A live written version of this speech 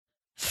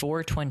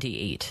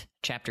428,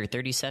 Chapter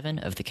 37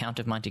 of the Count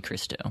of Monte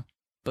Cristo.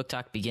 Book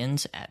talk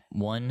begins at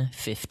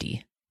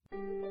 1:50.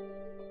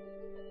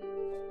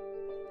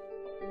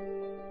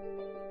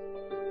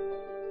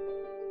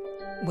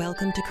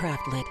 Welcome to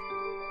Craftlit,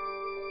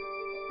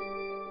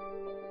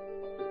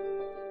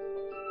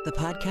 the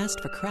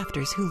podcast for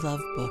crafters who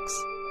love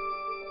books.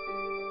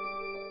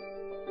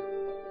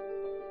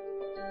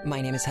 My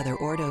name is Heather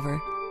Ordover,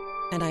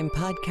 and I'm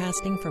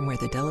podcasting from where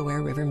the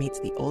Delaware River meets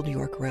the Old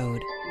York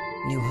Road,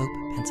 New Hope,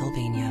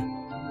 Pennsylvania.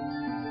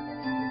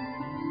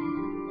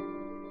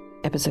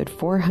 Episode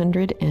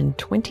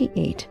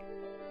 428,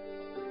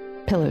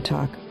 Pillow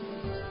Talk.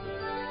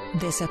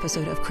 This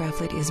episode of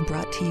Craftlit is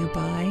brought to you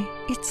by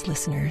its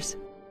listeners.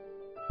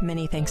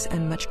 Many thanks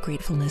and much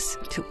gratefulness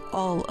to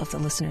all of the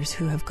listeners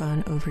who have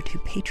gone over to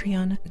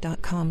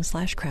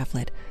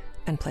patreon.com/Craftlit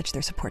and pledged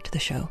their support to the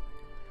show.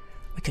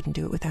 We couldn't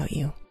do it without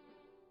you.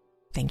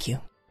 Thank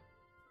you.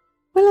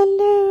 Well,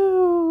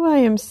 hello. I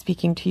am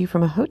speaking to you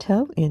from a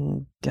hotel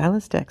in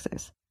Dallas,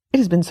 Texas. It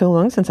has been so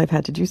long since I've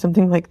had to do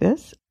something like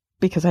this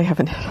because I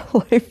haven't had a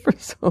life for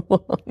so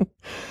long.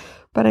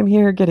 But I'm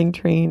here getting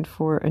trained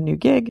for a new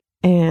gig,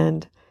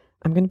 and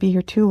I'm going to be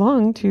here too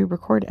long to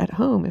record at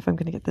home if I'm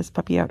going to get this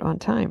puppy out on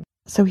time.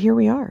 So here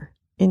we are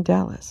in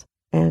Dallas,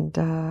 and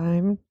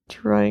I'm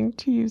trying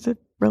to use a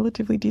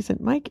relatively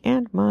decent mic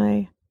and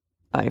my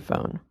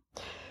iPhone.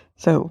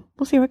 So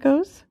we'll see how it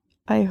goes.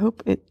 I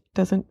hope it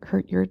doesn't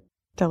hurt your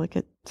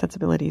delicate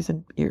sensibilities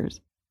and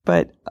ears.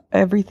 But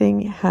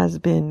everything has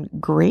been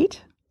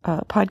great.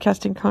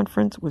 Podcasting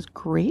conference was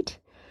great.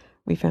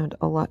 We found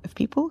a lot of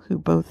people who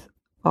both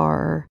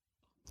are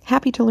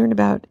happy to learn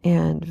about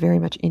and very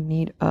much in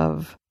need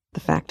of the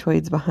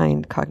factoids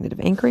behind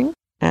cognitive anchoring,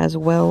 as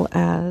well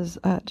as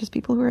just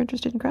people who are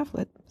interested in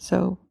Craftlit.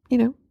 So,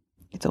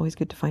 it's always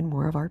good to find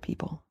more of our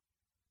people.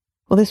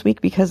 Well, this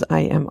week, because I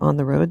am on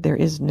the road, there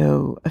is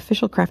no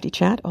official Crafty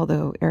Chat,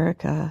 although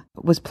Erica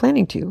was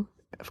planning to.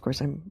 Of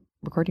course, I'm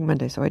recording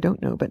Monday, so I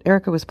don't know, but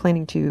Erica was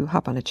planning to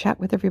hop on a chat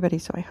with everybody,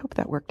 so I hope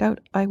that worked out.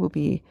 I will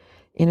be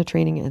in a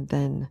training and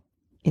then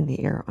in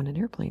the air on an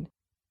airplane.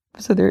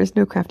 So there is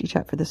no Crafty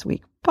Chat for this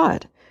week,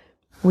 but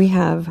we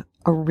have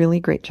a really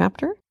great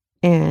chapter,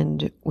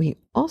 and we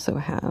also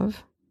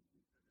have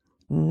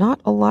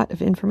not a lot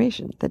of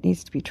information that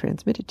needs to be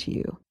transmitted to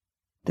you.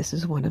 This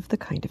is one of the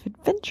kind of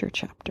adventure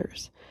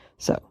chapters.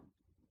 So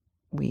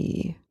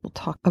we will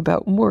talk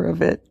about more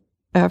of it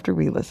after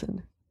we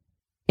listen.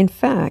 In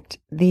fact,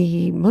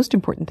 the most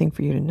important thing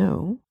for you to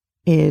know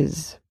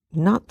is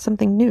not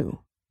something new.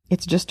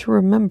 It's just to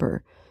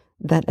remember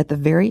that at the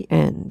very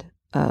end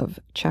of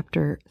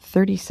chapter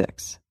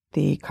 36,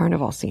 the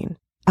carnival scene,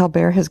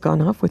 Albert has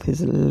gone off with his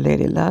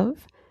lady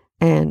love,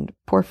 and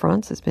poor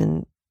Franz has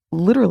been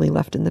literally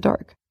left in the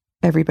dark.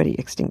 Everybody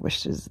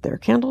extinguishes their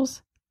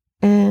candles,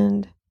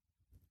 and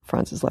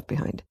Franz is left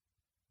behind.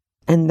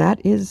 And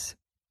that's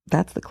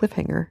the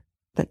cliffhanger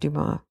that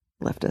Dumas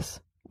left us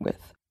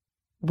with.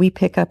 We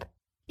pick up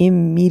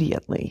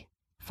immediately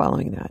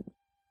following that.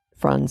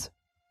 Franz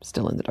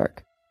still in the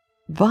dark.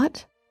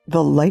 But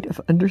the light of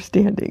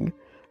understanding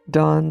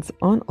dawns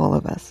on all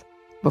of us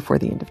before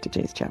the end of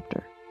today's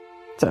chapter.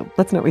 So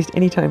let's not waste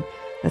any time.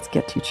 Let's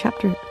get to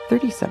chapter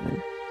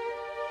 37,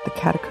 The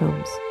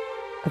Catacombs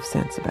of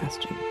San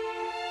Sebastian.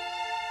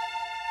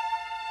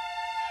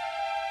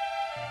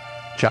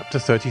 Chapter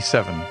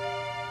 37,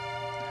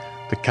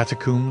 The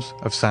Catacombs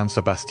of San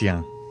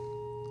Sebastian.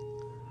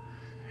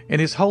 In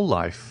his whole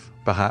life,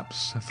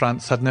 perhaps,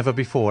 Franz had never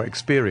before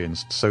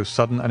experienced so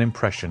sudden an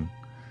impression,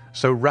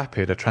 so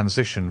rapid a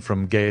transition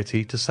from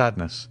gaiety to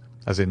sadness,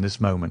 as in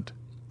this moment.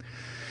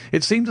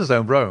 It seemed as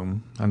though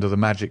Rome, under the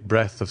magic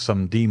breath of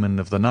some demon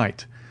of the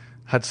night,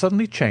 had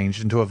suddenly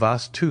changed into a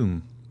vast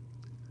tomb.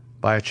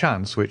 By a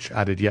chance which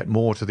added yet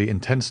more to the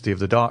intensity of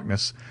the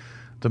darkness,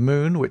 the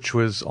moon, which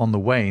was on the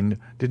wane,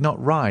 did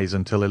not rise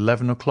until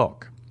 11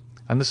 o'clock,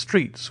 and the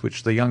streets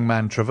which the young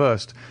man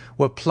traversed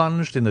were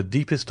plunged in the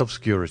deepest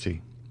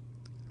obscurity.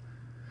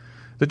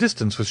 The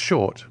distance was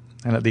short,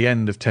 and at the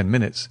end of 10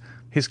 minutes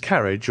his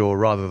carriage, or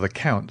rather the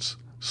Count's,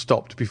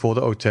 stopped before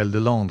the Hôtel de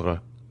Londres.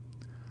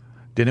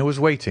 Dinner was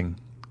waiting,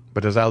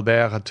 but as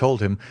Albert had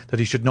told him that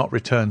he should not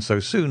return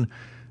so soon,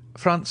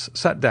 Franz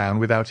sat down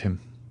without him.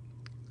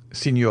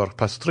 Signor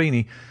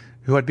Pastrini,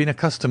 who had been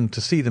accustomed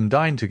to see them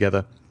dine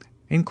together,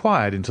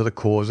 inquired into the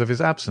cause of his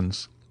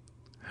absence,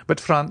 but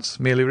Franz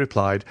merely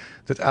replied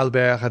that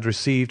Albert had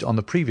received on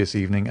the previous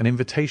evening an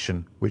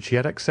invitation which he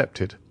had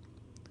accepted.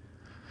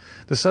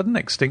 The sudden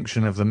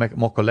extinction of the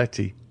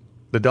moccoletti,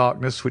 the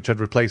darkness which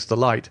had replaced the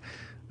light,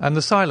 and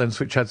the silence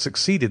which had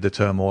succeeded the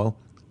turmoil,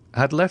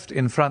 had left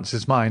in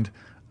Franz's mind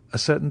a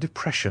certain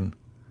depression,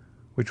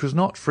 which was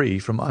not free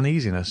from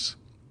uneasiness.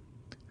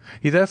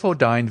 He therefore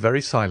dined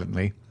very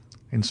silently,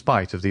 in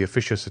spite of the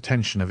officious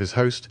attention of his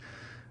host,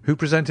 who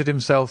presented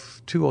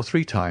himself 2 or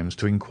 3 times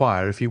to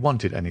inquire if he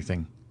wanted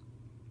anything.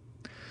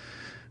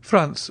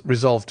 Franz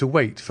resolved to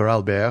wait for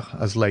Albert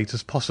as late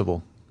as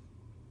possible.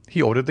 He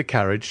ordered the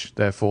carriage,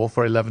 therefore,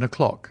 for 11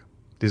 o'clock,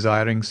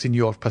 desiring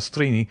Signor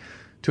Pastrini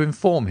to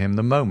inform him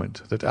the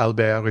moment that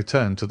Albert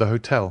returned to the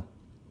hotel.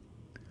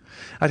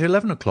 At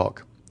 11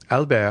 o'clock,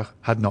 Albert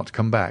had not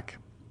come back.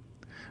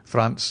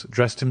 Franz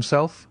dressed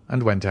himself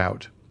and went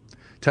out,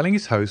 telling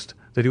his host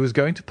that he was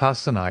going to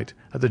pass the night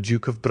at the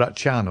Duke of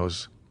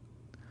Bracciano's.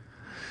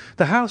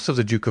 The house of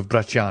the Duke of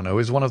Bracciano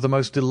is one of the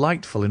most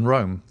delightful in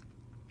Rome.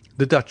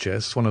 The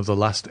Duchess, one of the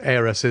last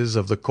heiresses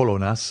of the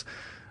Colonnas,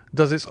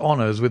 does its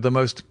honours with the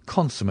most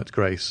consummate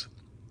grace,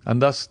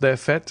 and thus their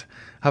fête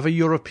have a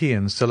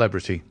European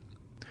celebrity.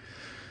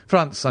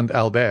 Franz and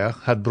Albert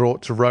had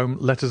brought to Rome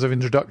letters of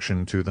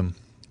introduction to them,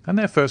 and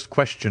their first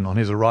question on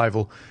his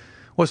arrival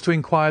was to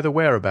inquire the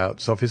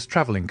whereabouts of his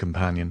travelling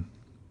companion.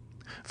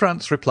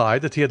 Franz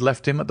replied that he had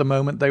left him at the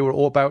moment they were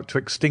all about to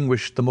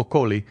extinguish the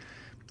Moccoli,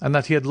 and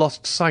that he had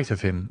lost sight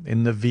of him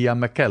in the Via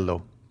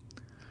Macello.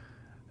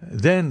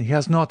 "Then he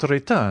has not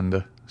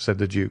returned," said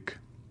the Duke.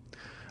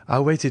 "I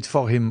waited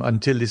for him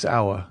until this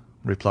hour,"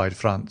 replied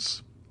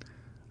Franz.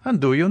 "And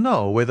do you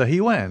know whither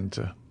he went?"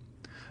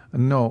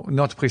 "No,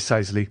 not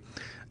precisely.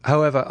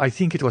 However, I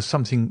think it was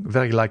something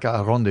very like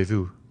a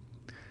rendezvous."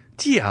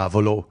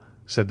 "Diavolo!"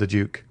 said the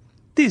Duke.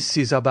 "This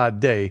is a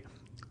bad day,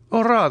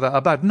 or rather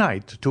a bad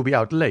night, to be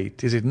out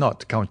late, is it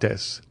not,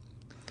 Countess?"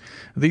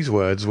 These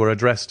words were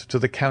addressed to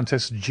the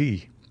Countess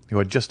G., who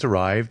had just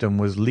arrived and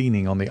was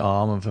leaning on the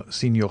arm of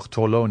Signor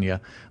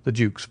Torlonia, the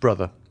Duke's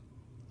brother.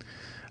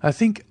 "I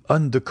think,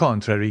 on the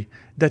contrary,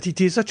 that it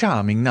is a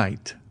charming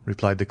night,"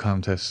 replied the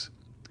Countess.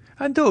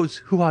 "And those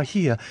who are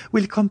here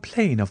will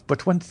complain of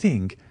but one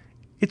thing,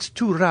 its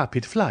too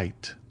rapid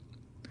flight."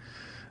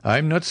 "I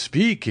am not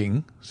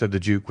speaking," said the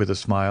Duke with a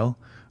smile,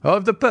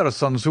 "of the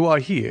persons who are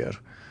here.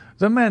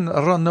 The men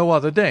run no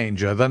other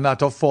danger than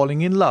that of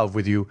falling in love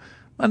with you,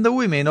 and the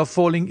women of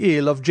falling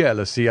ill of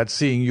jealousy at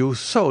seeing you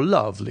so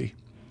lovely.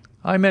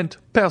 I meant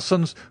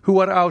persons who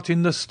are out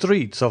in the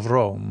streets of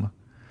Rome."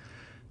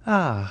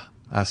 "Ah,"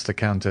 asked the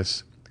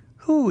Countess,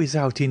 "who is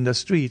out in the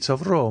streets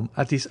of Rome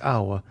at this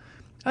hour,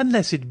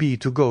 unless it be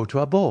to go to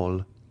a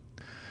ball?"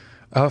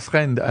 "Our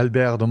friend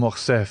Albert de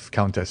Morcerf,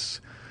 Countess,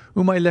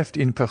 whom I left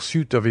in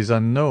pursuit of his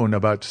unknown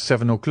about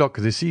 7 o'clock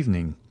this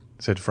evening,"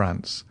 said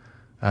Franz,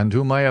 "and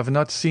whom I have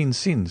not seen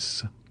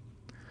since."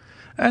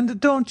 "And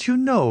don't you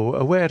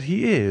know where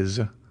he is?"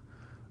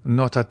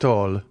 "Not at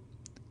all."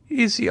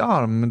 "Is he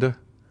armed?"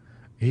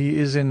 "He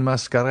is in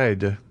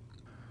masquerade."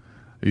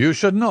 "You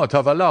should not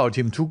have allowed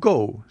him to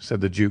go,"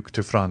 said the Duke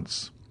to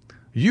Franz.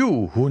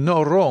 "You, who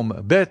know Rome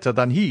better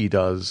than he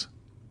does."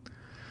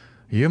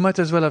 "You might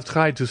as well have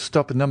tried to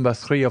stop number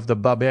 3 of the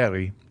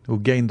Barberi, who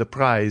gained the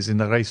prize in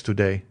the race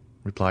to-day,"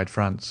 replied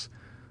Franz.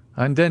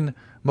 "And then,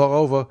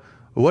 moreover,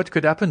 what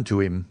could happen to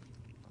him?"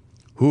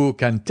 "Who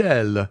can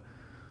tell?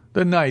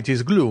 The night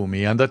is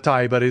gloomy, and the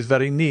Tiber is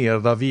very near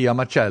the Via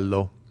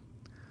Macello."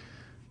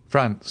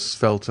 Franz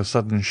felt a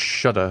sudden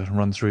shudder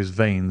run through his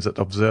veins at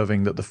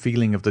observing that the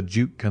feeling of the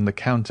Duke and the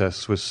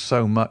Countess was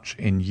so much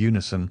in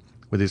unison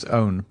with his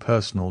own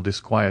personal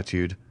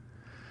disquietude.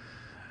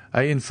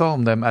 "I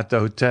informed them at the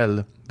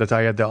hotel that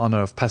I had the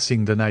honour of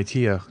passing the night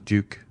here,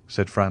 Duke,"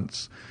 said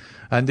Franz,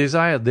 "and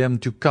desired them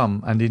to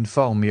come and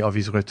inform me of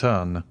his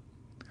return."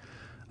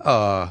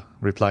 "Ah,"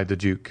 replied the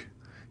Duke,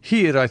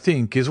 "here, I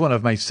think, is one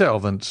of my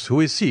servants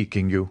who is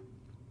seeking you."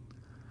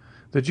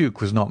 The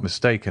Duke was not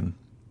mistaken.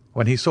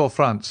 When he saw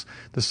Franz,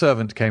 the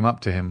servant came up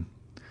to him.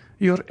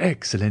 "Your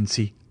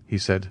Excellency," he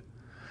said,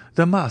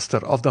 "the master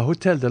of the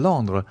Hôtel de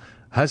Londres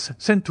has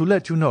sent to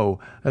let you know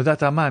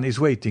that a man is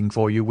waiting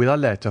for you with a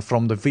letter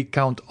from the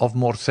Viscount of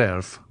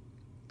Morcerf."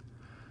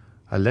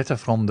 "A letter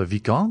from the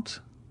Viscount?"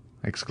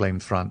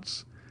 exclaimed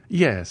Franz.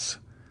 "Yes."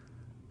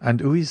 "And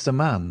who is the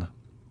man?"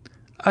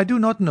 "I do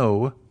not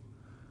know."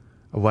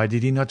 "Why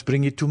did he not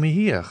bring it to me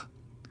here?"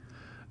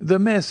 "The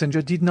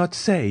messenger did not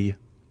say."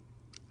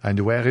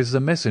 "And where is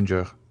the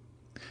messenger?"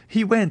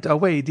 "He went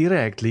away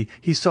directly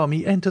he saw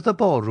me enter the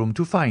ballroom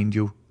to find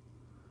you."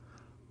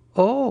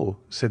 "Oh,"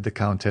 said the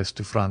Countess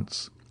to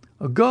Franz,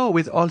 "go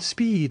with all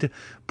speed.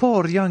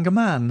 Poor young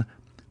man!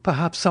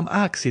 Perhaps some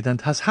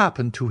accident has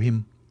happened to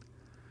him."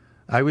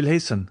 "I will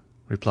hasten,"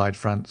 replied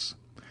Franz.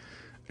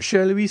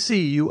 "Shall we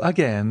see you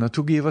again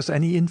to give us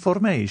any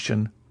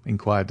information?"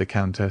 inquired the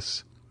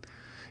Countess.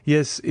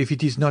 "Yes, if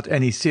it is not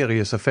any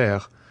serious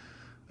affair.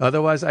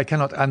 Otherwise I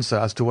cannot answer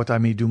as to what I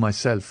may do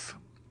myself."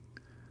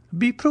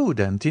 "Be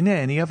prudent in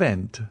any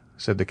event,"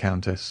 said the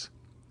Countess.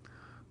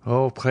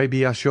 "Oh, pray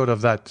be assured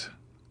of that."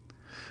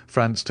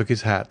 Franz took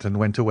his hat and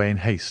went away in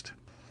haste.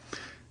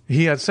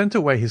 He had sent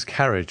away his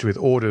carriage with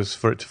orders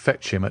for it to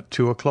fetch him at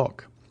 2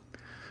 o'clock.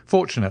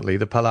 Fortunately,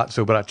 the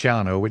Palazzo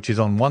Bracciano, which is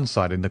on one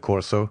side in the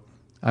Corso,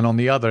 and on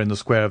the other in the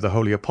Square of the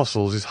Holy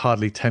Apostles, is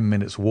hardly 10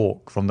 minutes'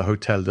 walk from the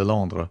Hôtel de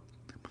Londres.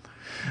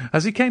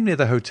 As he came near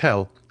the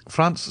hotel,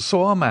 Franz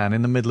saw a man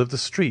in the middle of the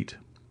street.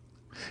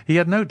 He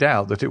had no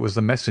doubt that it was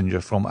the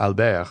messenger from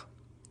Albert.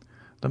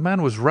 The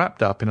man was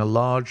wrapped up in a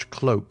large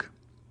cloak.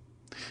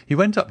 He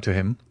went up to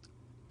him,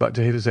 but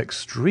to his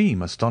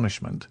extreme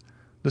astonishment,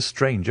 the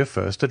stranger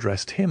first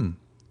addressed him.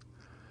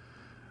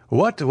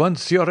 "What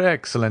wants your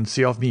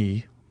Excellency of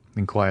me?"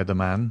 inquired the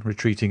man,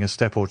 retreating a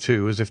step or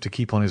two as if to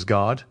keep on his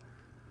guard.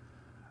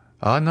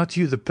 "Are not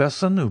you the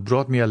person who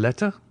brought me a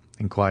letter?"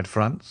 inquired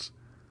Franz.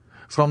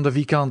 "From the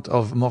Viscount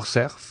of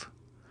Morcerf?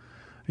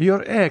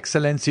 Your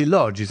Excellency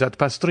lodges at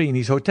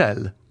Pastrini's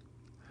hotel."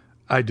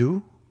 "I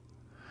do."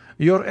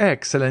 "Your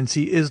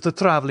Excellency is the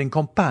travelling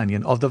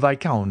companion of the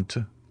Viscount."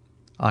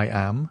 "I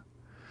am."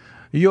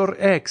 "Your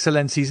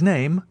Excellency's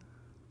name?"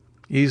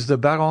 "Is the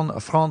Baron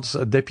Franz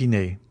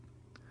d'Épinay."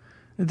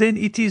 "Then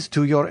it is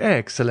to your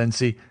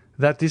Excellency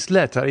that this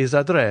letter is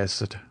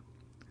addressed."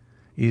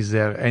 "Is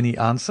there any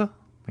answer?"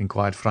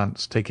 inquired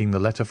Franz, taking the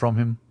letter from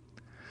him.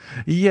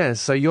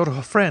 "Yes, your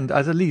friend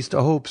at least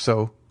hopes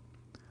so."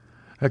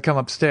 "Come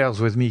upstairs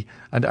with me,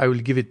 and I will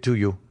give it to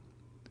you."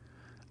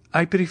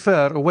 "I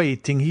prefer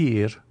waiting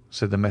here,"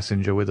 said the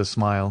messenger with a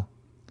smile.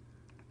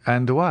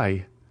 "And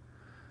why?"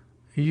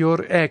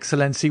 "Your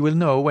Excellency will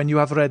know when you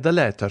have read the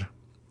letter."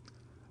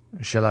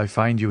 "Shall I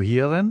find you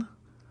here, then?"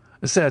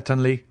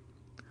 "Certainly."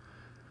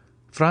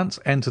 Franz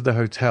entered the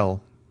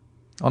hotel.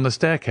 On the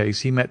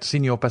staircase he met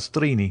Signor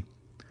Pastrini.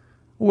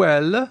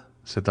 "Well?"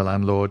 said the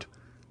landlord.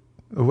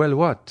 "Well,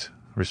 what?"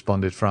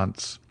 responded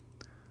Franz.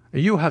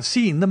 "You have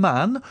seen the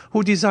man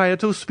who desired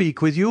to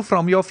speak with you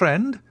from your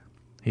friend?"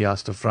 he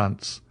asked of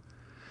Franz.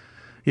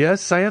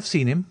 "Yes, I have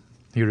seen him,"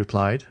 he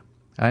replied,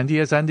 "and he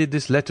has handed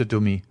this letter to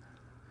me.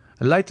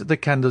 Light the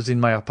candles in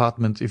my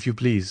apartment, if you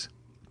please."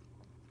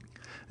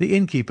 The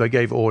innkeeper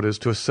gave orders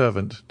to a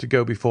servant to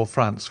go before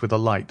Franz with a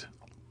light.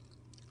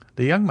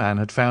 The young man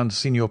had found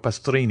Signor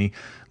Pastrini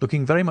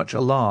looking very much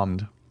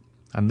alarmed,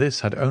 and this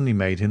had only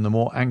made him the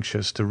more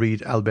anxious to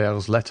read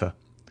Albert's letter,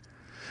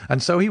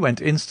 and so he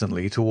went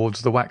instantly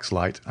towards the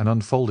waxlight and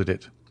unfolded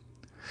it.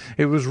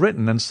 It was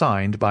written and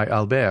signed by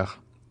Albert.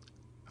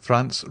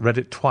 Franz read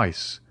it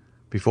twice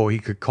before he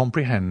could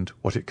comprehend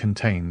what it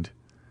contained.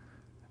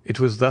 It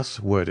was thus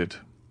worded: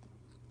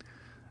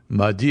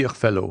 "My dear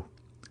fellow,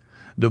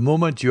 the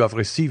moment you have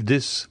received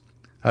this,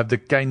 have the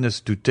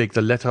kindness to take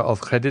the letter of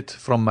credit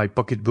from my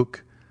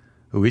pocket-book,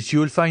 which you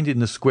will find in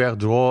the square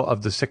drawer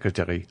of the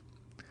secretary.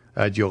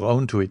 Add your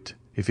own to it,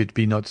 if it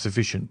be not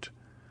sufficient.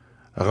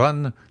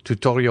 Run to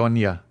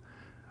Torionia,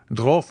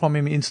 draw from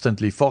him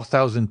instantly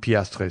 4,000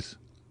 piastres,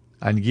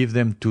 and give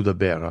them to the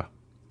bearer.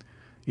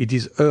 It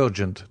is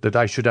urgent that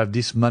I should have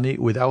this money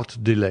without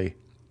delay.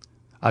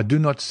 I do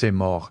not say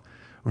more.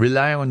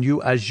 Rely on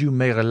you as you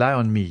may rely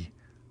on me.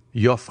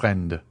 Your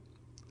friend,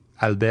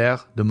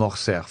 Albert de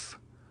Morcerf.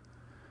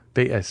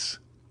 P.S.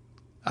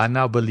 I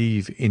now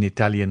believe in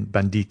Italian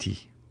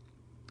banditti."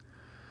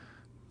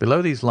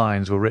 Below these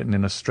lines were written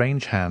in a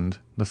strange hand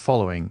the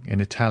following in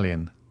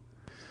Italian: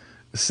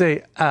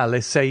 "Se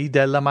alle 6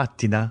 della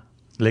mattina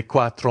le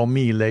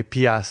 4.000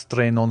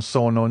 piastre non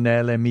sono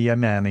nelle mie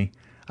mani,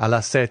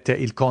 alla 7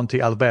 il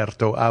conte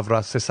Alberto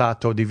avrà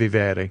cessato di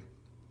vivere.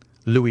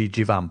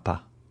 Luigi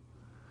Vampa."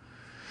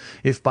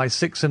 If by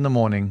 6 in the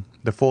morning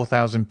the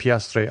 4,000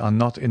 piastre are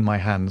not in my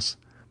hands,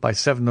 by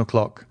 7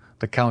 o'clock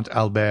the Count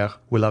Albert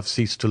will have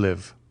ceased to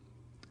live.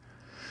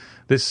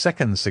 This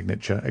second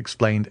signature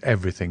explained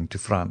everything to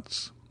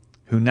Franz,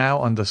 who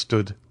now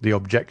understood the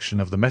objection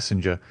of the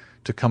messenger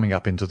to coming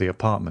up into the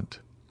apartment.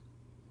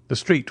 The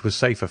street was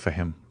safer for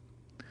him.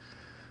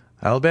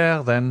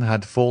 Albert, then,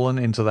 had fallen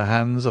into the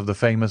hands of the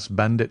famous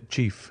bandit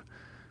chief,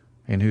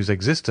 in whose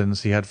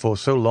existence he had for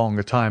so long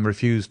a time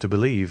refused to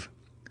believe.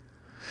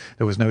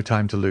 There was no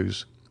time to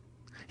lose.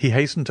 He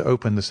hastened to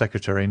open the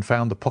secretary and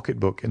found the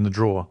pocket-book in the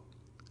drawer,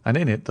 and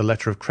in it the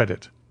letter of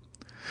credit.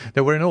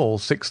 There were in all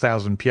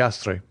 6,000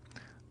 piastre,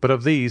 but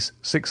of these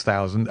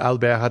 6,000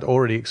 Albert had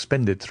already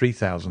expended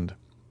 3,000.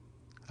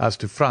 As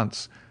to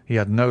Franz, he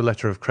had no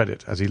letter of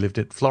credit, as he lived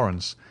at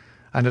Florence,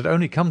 and had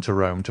only come to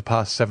Rome to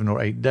pass 7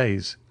 or 8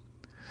 days.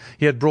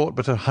 He had brought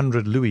but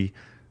 100 louis,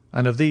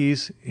 and of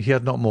these he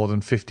had not more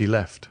than 50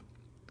 left.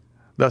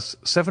 Thus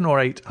 700 or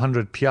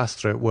 800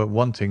 piastre were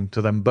wanting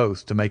to them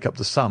both to make up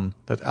the sum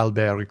that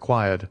Albert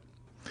required.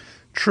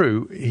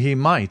 True, he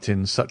might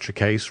in such a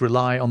case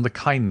rely on the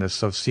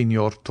kindness of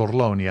Signor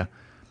Torlonia.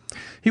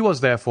 He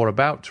was therefore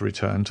about to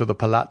return to the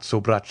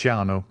Palazzo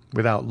Bracciano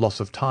without loss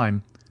of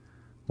time,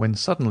 when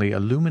suddenly a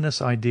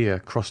luminous idea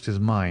crossed his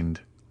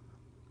mind.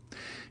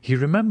 He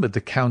remembered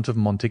the Count of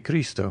Monte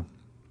Cristo.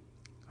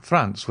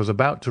 Franz was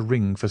about to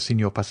ring for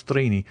Signor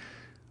Pastrini,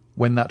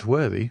 when that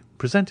worthy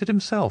presented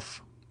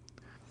himself.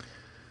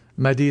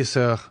 "My dear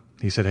sir,"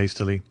 he said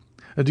hastily,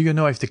 "do you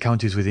know if the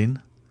Count is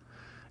within?"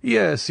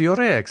 "Yes, your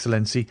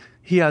Excellency.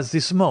 He has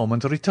this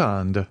moment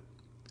returned."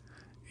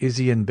 "Is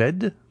he in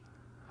bed?"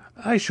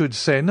 "I should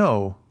say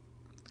no."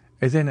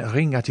 "Then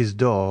ring at his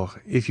door,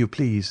 if you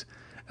please,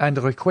 and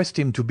request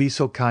him to be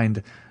so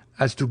kind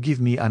as to give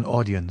me an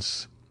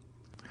audience."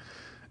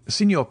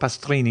 Signor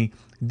Pastrini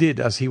did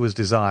as he was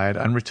desired,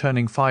 and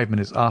returning 5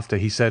 minutes after,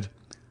 he said,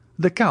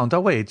 "The Count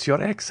awaits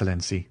your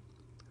Excellency."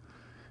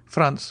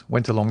 Franz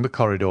went along the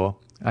corridor,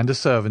 and a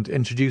servant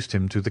introduced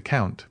him to the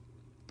Count.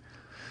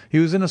 He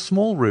was in a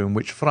small room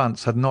which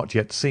Franz had not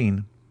yet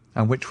seen,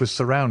 and which was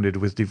surrounded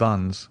with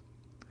divans.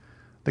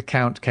 The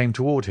Count came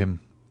toward him.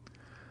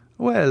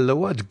 "Well,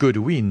 what good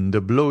wind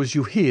blows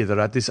you hither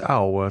at this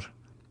hour?"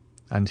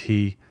 And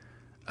he,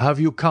 "Have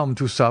you come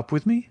to sup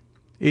with me?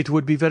 It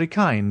would be very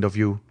kind of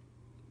you."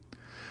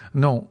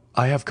 "No,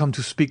 I have come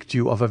to speak to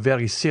you of a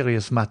very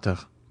serious matter."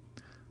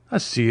 "A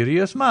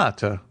serious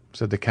matter,"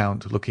 said the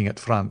Count, looking at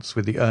Franz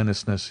with the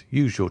earnestness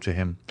usual to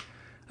him.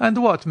 "And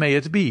what may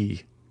it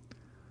be?"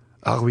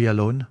 "Are we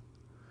alone?"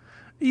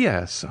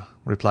 "Yes,"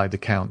 replied the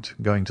Count,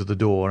 going to the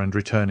door and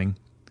returning.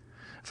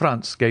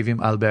 Franz gave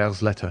him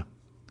Albert's letter.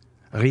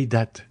 "Read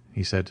that,"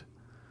 he said.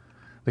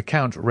 The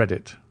Count read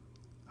it.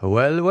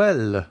 "Well,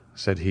 well,"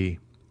 said he.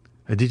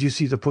 "Did you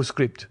see the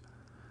postscript?"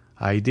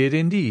 "I did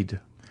indeed.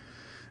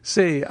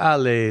 Se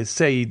alle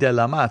 6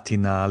 della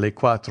mattina le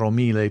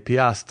 4.000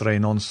 piastre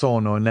non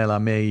sono nelle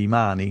miei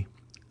mani,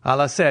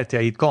 alla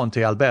 7 il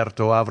conte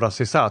Alberto avrà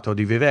cessato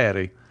di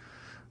vivere.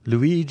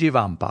 Luigi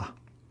Vampa."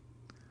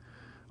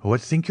 "What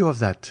think you of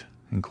that?"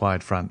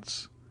 inquired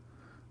Franz.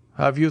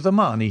 "Have you the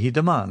money he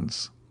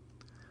demands?"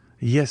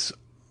 "Yes,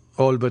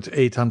 all but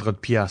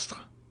 800 piastres."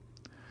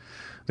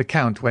 The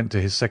Count went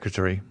to his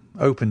secretary,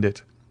 opened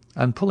it,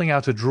 and pulling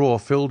out a drawer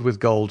filled with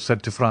gold,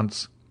 said to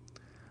Franz,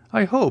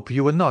 "I hope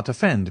you will not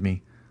offend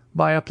me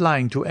by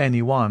applying to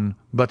any one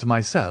but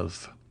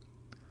myself."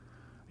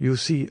 "You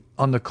see,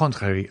 on the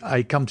contrary,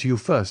 I come to you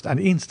first and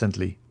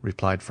instantly,"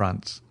 replied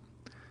Franz.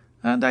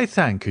 "And I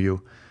thank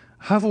you.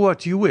 Have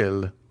what you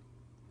will."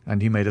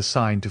 And he made a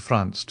sign to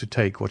Franz to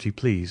take what he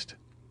pleased.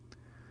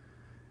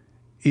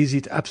 "Is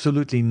it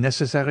absolutely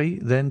necessary,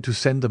 then, to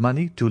send the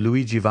money to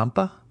Luigi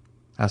Vampa?"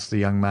 asked the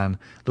young man,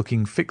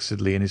 looking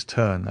fixedly in his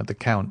turn at the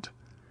Count.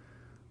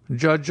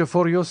 "Judge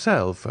for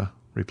yourself,"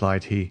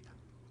 replied he.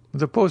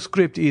 "The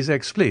postscript is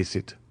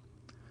explicit."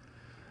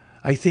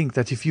 "I think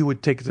that if you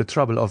would take the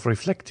trouble of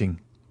reflecting,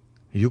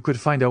 you could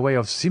find a way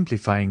of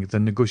simplifying the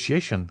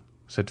negotiation,"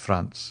 said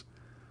Franz.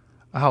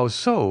 "How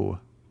so?"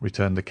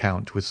 returned the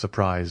Count with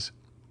surprise.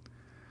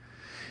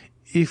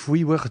 "If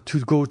we were to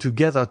go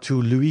together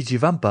to Luigi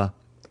Vampa,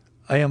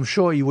 I am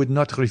sure he would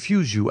not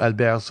refuse you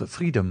Albert's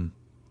freedom."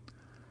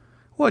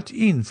 "What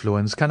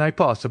influence can I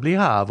possibly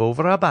have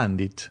over a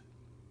bandit?"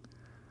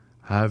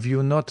 "Have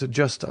you not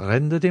just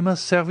rendered him a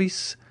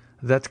service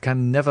that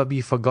can never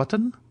be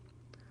forgotten?"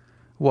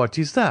 "What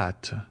is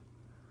that?"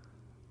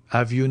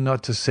 "Have you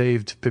not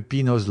saved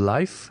Peppino's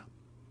life?"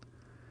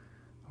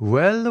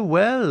 "Well,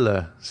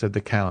 well," said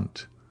the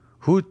Count.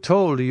 "Who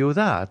told you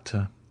that?"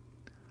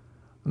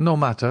 "No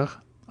matter.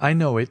 I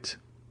know it."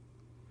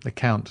 The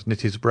Count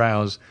knit his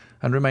brows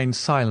and remained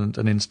silent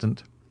an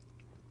instant.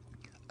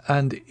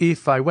 "And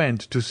if I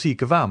went to seek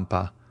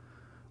Vampa,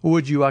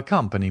 would you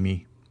accompany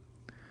me?"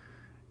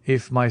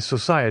 "If my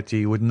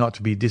society would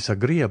not be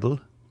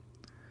disagreeable."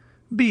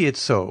 "Be it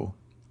so.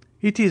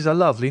 It is a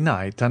lovely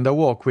night, and a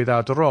walk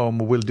without Rome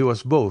will do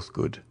us both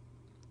good."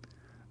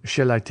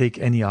 "Shall I take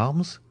any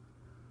arms?"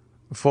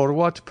 "For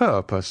what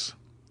purpose?"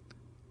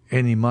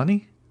 "Any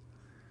money?"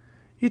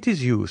 "It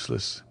is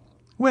useless.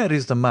 Where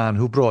is the man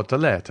who brought the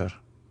letter?"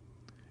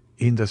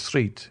 "In the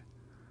street."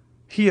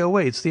 "He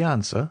awaits the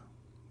answer?"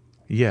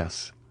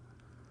 "Yes."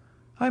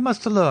 "I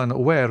must learn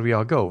where we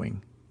are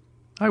going.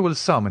 I will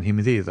summon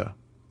him thither."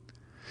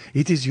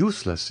 "It is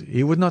useless.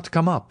 He would not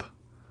come up."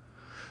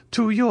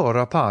 "To your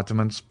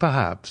apartments,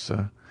 perhaps,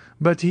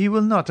 but he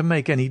will not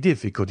make any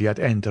difficulty at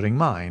entering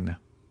mine."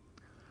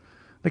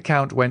 The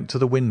Count went to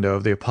the window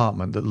of the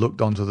apartment that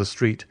looked onto the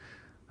street,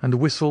 and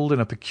whistled in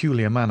a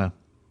peculiar manner.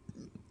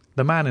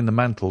 The man in the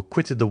mantle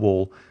quitted the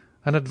wall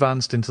and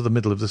advanced into the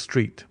middle of the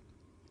street.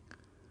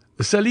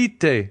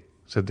 "Salite!"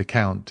 said the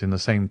Count in the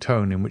same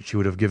tone in which he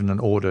would have given an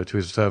order to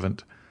his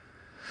servant.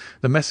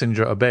 The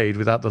messenger obeyed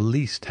without the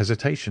least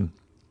hesitation,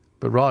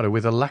 but rather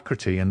with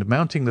alacrity, and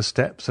mounting the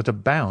steps at a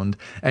bound,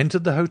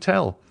 entered the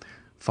hotel.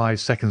 5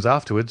 seconds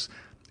afterwards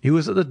he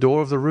was at the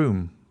door of the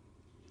room.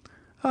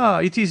 "Ah,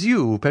 it is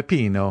you,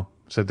 Peppino,"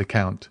 said the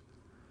Count.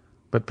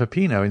 But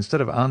Peppino,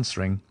 instead of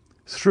answering,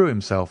 threw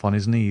himself on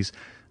his knees,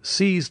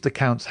 seized the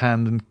Count's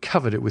hand, and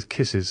covered it with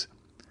kisses.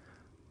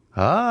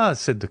 "Ah,"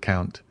 said the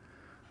Count,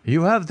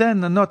 "you have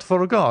then not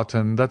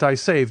forgotten that I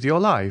saved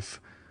your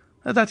life.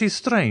 That is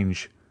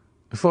strange,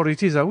 for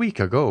it is a week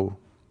ago."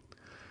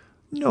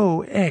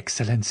 "No,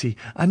 Excellency,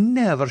 and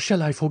never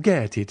shall I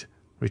forget it,"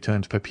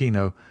 returned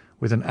Peppino,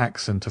 with an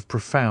accent of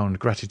profound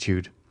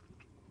gratitude.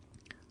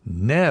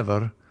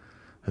 "Never?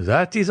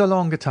 That is a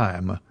long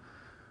time.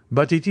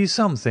 But it is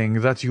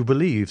something that you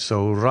believe,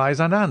 so rise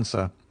and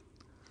answer."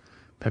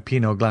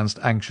 Peppino glanced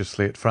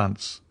anxiously at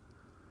Franz.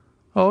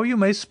 "Oh, you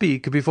may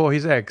speak before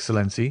his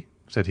Excellency,"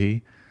 said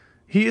he.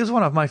 "He is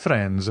one of my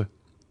friends.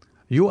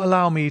 You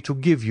allow me to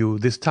give you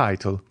this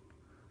title,"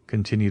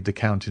 continued the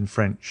Count in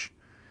French.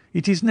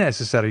 "It is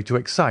necessary to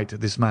excite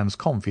this man's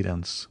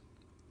confidence."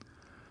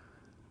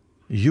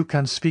 "You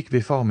can speak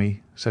before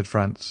me," said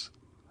Franz.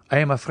 "I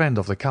am a friend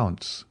of the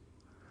Count's."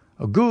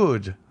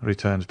 "Good,"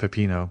 returned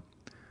Peppino.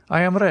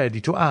 "I am ready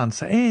to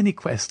answer any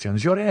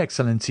questions your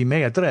Excellency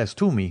may address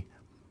to me."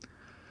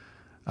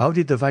 "How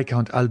did the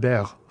Viscount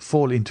Albert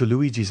fall into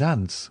Luigi's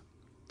hands?"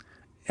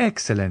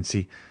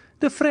 "Excellency,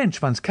 the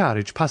Frenchman's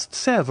carriage passed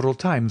several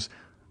times,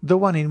 the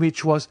one in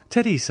which was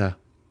Teresa."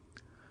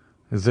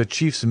 "The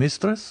chief's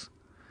mistress?"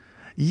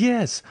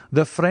 "Yes,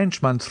 the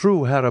Frenchman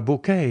threw her a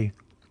bouquet.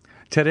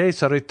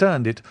 Teresa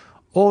returned it,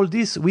 all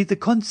this with the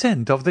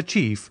consent of the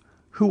chief,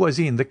 who was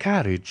in the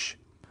carriage."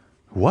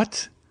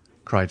 "What?"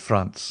 cried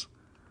Franz.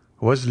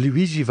 "Was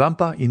Luigi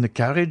Vampa in the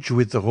carriage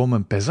with the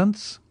Roman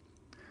peasants?"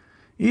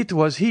 "It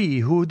was he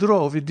who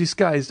drove it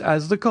disguised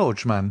as the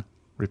coachman,"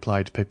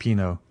 replied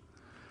Peppino.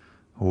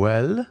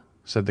 "Well?"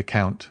 said the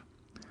Count.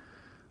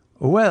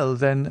 "Well,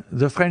 then,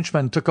 the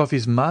Frenchman took off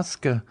his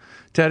mask.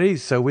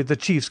 Teresa, with the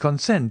chief's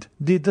consent,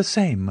 did the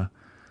same.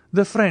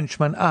 The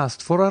Frenchman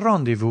asked for a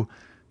rendezvous.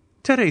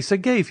 Teresa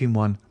gave him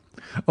one.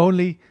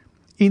 Only,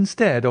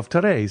 instead of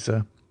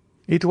Teresa,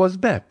 it was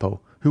Beppo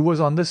who was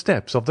on the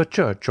steps of the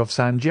church of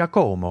San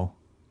Giacomo."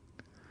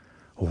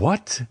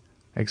 "What?"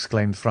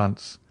 exclaimed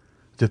Franz.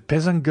 "The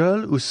peasant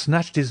girl who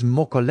snatched his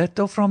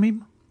moccoletto from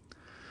him?"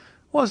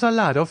 "Was a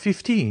lad of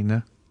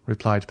 15,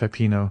 replied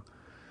Peppino.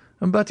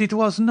 "But it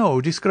was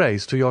no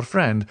disgrace to your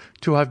friend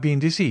to have been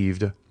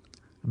deceived.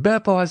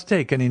 Beppo has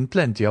taken in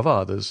plenty of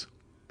others."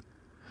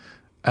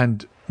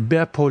 "And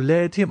Beppo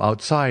led him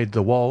outside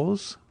the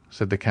walls?"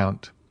 said the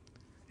Count.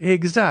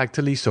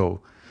 "Exactly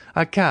so.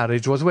 A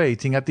carriage was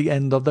waiting at the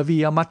end of the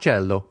Via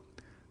Macello.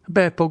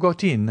 Beppo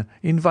got in,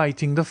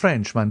 inviting the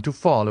Frenchman to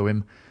follow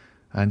him,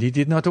 and he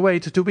did not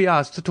wait to be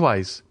asked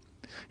twice.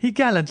 He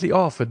gallantly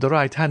offered the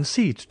right-hand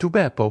seat to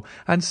Beppo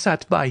and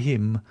sat by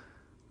him.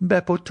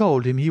 Beppo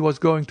told him he was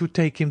going to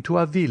take him to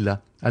a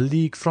villa a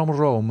league from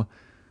Rome.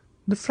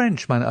 The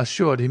Frenchman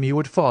assured him he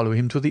would follow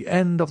him to the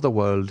end of the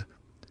world.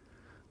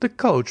 The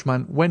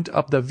coachman went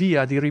up the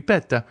Via di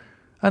Ripetta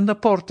and the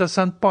Porta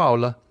San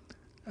Paolo,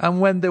 and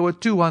when they were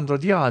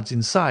 200 yards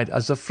inside,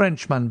 as the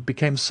Frenchman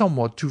became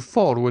somewhat too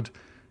forward,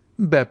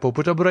 Beppo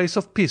put a brace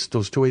of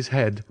pistols to his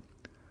head.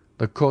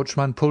 The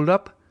coachman pulled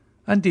up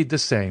and did the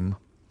same.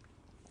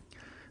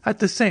 At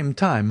the same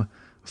time,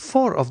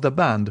 4 of the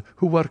band,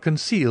 who were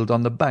concealed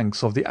on the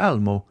banks of the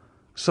Almo,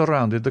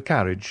 surrounded the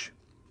carriage.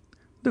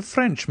 The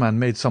Frenchman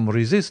made some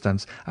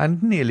resistance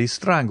and nearly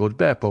strangled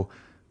Beppo,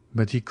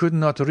 but he could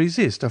not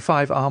resist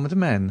 5 armed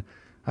men,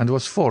 and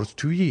was forced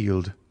to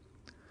yield.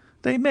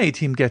 They made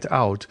him get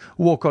out,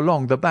 walk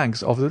along the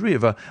banks of the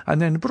river,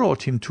 and then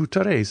brought him to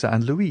Teresa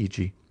and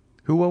Luigi,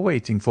 who were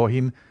waiting for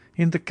him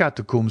in the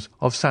catacombs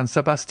of San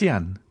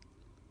Sebastian."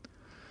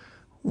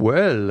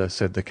 "Well,"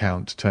 said the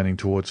Count, turning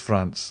towards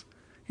Franz,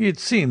 "it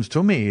seems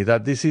to me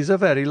that this is a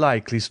very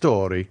likely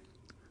story.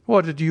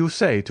 What do you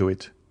say to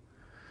it?"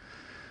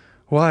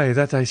 "Why,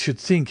 that I should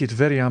think it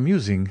very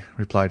amusing,"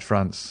 replied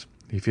Franz,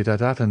 "if it had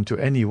happened to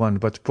any one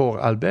but poor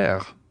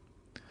Albert."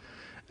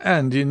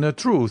 "And in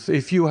truth,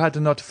 if you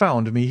had not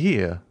found me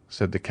here,"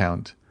 said the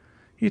Count,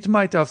 "it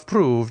might have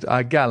proved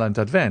a gallant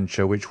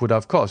adventure which would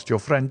have cost your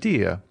friend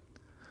dear.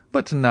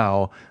 But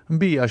now,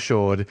 be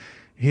assured,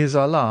 his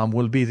alarm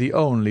will be the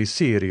only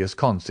serious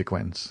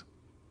consequence."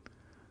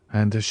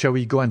 "And shall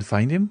we go and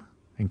find him?"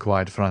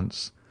 inquired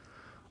Franz.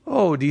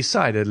 "Oh,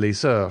 decidedly,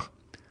 sir.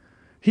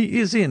 He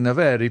is in a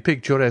very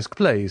picturesque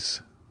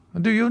place.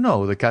 Do you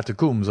know the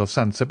catacombs of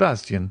San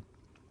Sebastian?"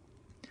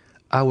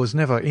 "I was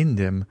never in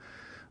them,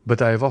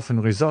 but I have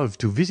often resolved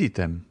to visit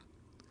them."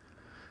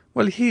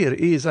 "Well, here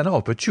is an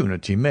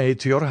opportunity made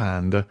to your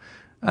hand,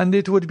 and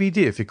it would be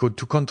difficult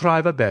to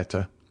contrive a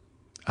better.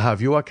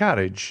 Have you a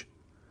carriage?"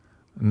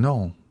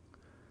 "No."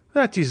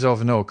 "That is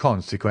of no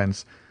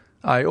consequence.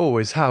 I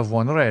always have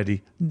one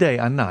ready, day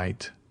and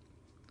night."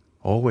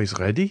 "Always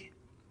ready?"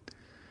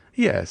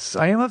 "Yes,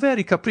 I am a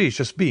very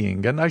capricious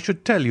being, and I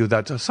should tell you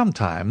that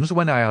sometimes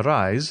when I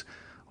arise,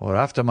 or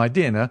after my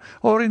dinner,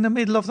 or in the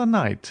middle of the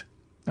night,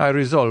 I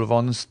resolve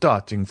on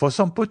starting for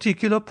some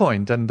particular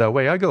point, and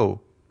away I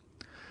go."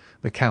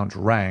 The Count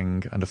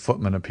rang, and a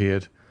footman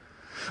appeared.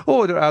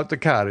 "Order out the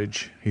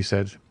carriage," he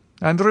said,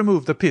 "and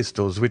remove the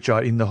pistols which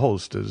are in the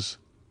holsters.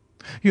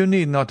 You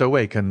need not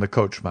awaken the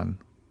coachman.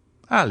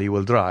 Ali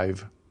will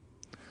drive."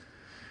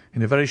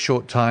 In a very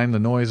short time the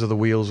noise of the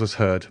wheels was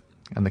heard,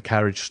 and the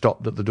carriage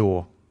stopped at the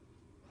door.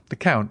 The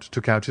Count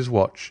took out his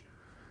watch.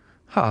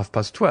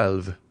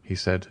 12:30, he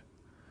said.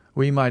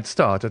 "We might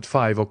start at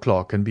 5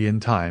 o'clock and be in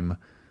time,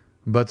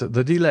 but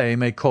the delay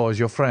may cause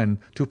your friend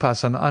to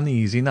pass an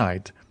uneasy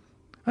night,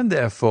 and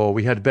therefore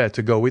we had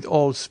better go with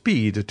all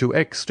speed to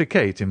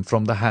extricate him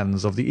from the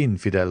hands of the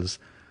infidels.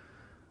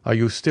 Are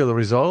you still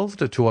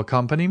resolved to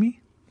accompany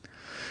me?"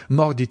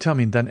 "More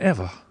determined than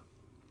ever."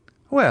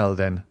 "Well,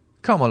 then,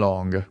 come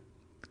along."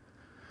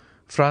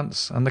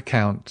 Franz and the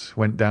Count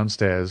went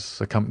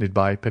downstairs, accompanied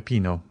by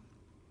Peppino.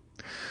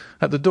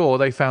 At the door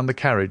they found the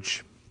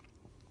carriage.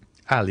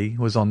 Ali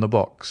was on the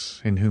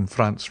box, in whom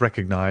Franz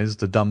recognised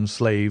the dumb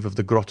slave of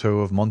the grotto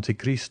of Monte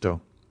Cristo.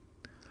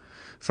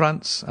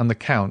 Franz and the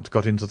Count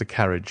got into the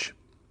carriage.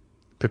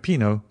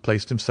 Peppino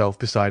placed himself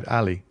beside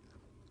Ali,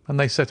 and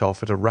they set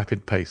off at a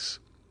rapid pace.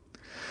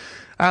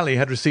 Ali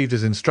had received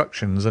his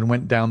instructions and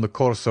went down the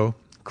Corso,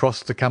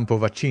 crossed the Campo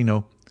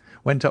Vaccino,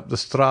 went up the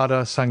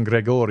Strada San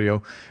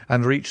Gregorio,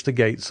 and reached the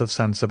gates of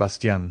San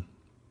Sebastian.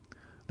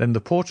 Then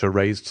the porter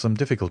raised some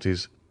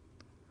difficulties.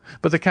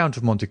 but the Count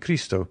of Monte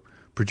Cristo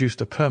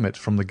produced a permit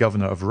from the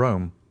governor of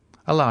Rome,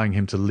 allowing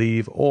him to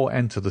leave or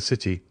enter the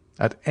city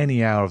at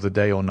any hour of the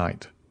day or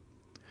night.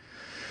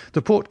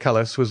 The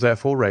portcullis was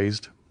therefore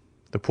raised,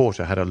 the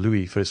porter had a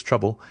louis for his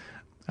trouble,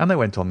 and they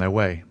went on their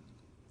way.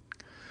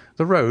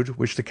 The road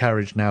which the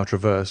carriage now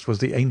traversed was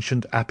the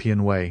ancient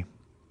Appian Way,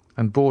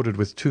 and bordered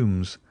with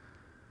tombs.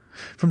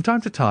 From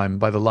time to time,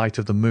 by the light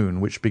of the moon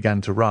which began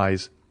to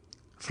rise,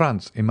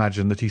 Franz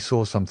imagined that he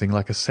saw something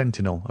like a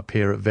sentinel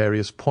appear at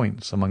various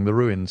points among the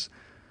ruins,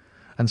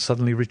 and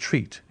suddenly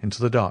retreat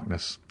into the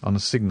darkness on a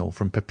signal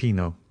from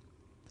Peppino.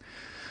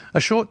 A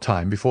short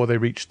time before they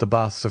reached the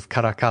baths of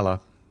Caracalla,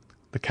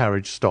 the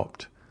carriage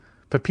stopped.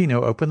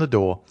 Peppino opened the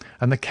door,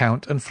 and the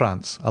Count and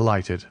Franz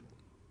alighted.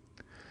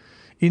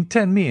 "In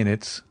 10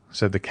 minutes,"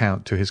 said the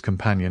Count to his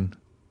companion,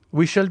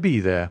 "we shall be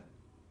there."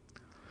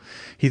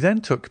 He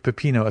then took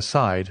Peppino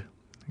aside,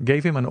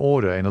 gave him an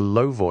order in a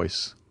low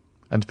voice,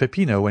 and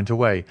Peppino went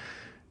away,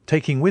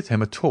 taking with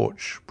him a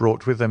torch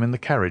brought with them in the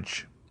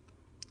carriage.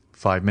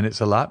 5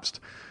 minutes elapsed,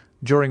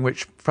 during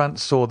which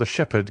Franz saw the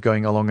shepherd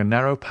going along a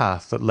narrow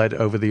path that led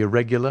over the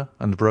irregular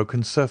and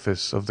broken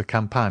surface of the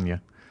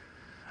Campagna,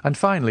 and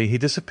finally he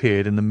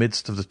disappeared in the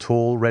midst of the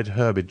tall red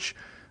herbage,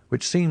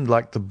 which seemed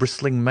like the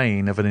bristling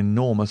mane of an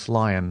enormous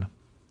lion.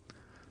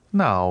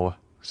 "Now,"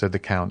 said the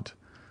Count,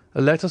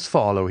 "let us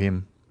follow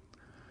him."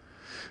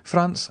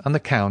 Franz and the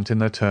Count in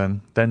their turn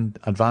then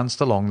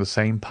advanced along the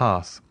same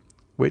path,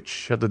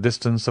 which, at the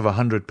distance of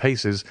 100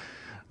 paces,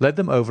 led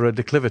them over a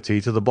declivity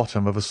to the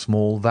bottom of a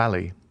small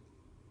valley.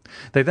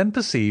 They then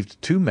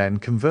perceived 2 men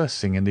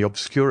conversing in the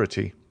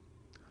obscurity.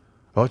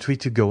 "Ought we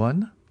to go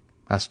on?"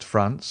 asked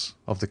Franz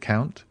of the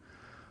Count,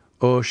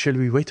 "or shall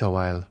we wait a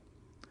while?"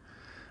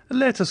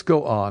 "Let us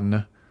go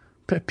on.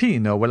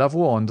 Peppino will have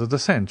warned the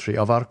sentry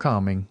of our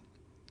coming."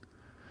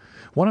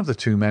 One of the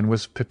 2 men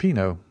was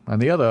Peppino,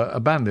 and the other a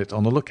bandit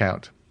on the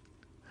lookout.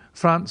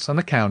 Franz and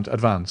the Count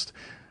advanced,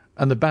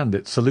 and the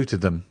bandit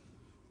saluted them.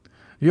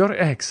 "Your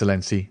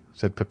Excellency,"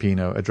 said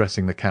Peppino,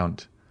 addressing the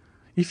Count,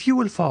 "if you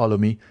will follow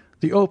me,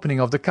 the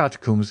opening of the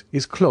catacombs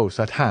is close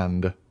at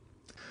hand."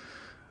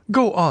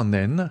 "Go on,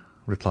 then,"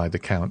 replied the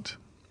Count.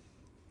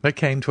 They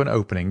came to an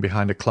opening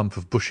behind a clump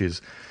of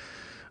bushes,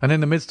 and in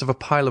the midst of a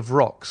pile of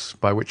rocks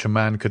by which a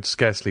man could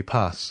scarcely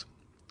pass.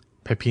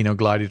 Peppino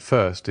glided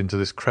first into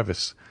this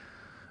crevice.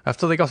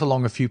 After they got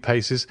along a few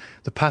paces,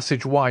 the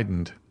passage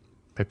widened.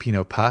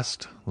 Peppino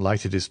passed,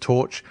 lighted his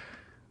torch,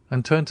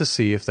 and turned to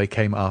see if they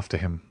came after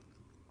him.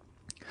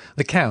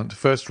 The Count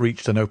first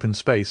reached an open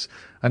space,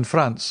 and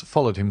Franz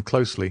followed him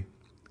closely.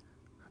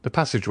 The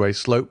passageway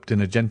sloped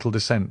in a gentle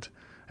descent,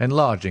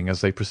 enlarging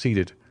as they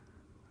proceeded.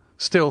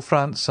 Still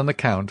Franz and the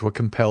Count were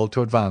compelled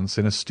to advance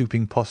in a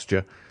stooping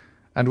posture,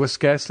 and were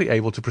scarcely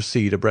able to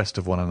proceed abreast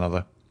of one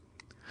another.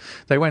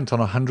 They went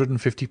on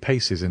 150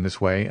 paces in this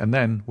way, and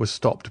then were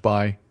stopped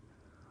by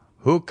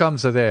 "Who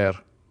comes there?"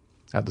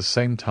 At the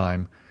same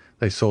time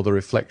they saw the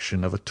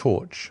reflection of a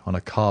torch on a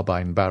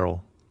carbine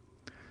barrel.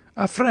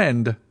 "A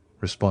friend,"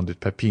 responded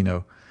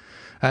Peppino,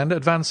 and,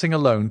 advancing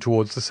alone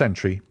towards the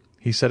sentry,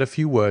 he said a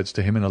few words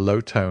to him in a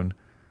low tone,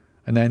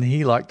 and then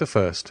he, like the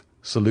first,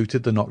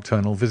 saluted the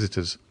nocturnal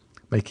visitors,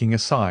 making a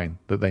sign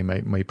that they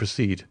may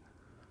proceed.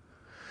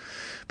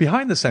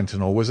 Behind the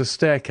sentinel was a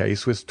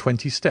staircase with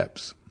 20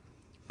 steps.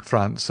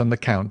 Franz and the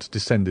Count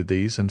descended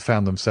these, and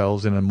found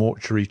themselves in a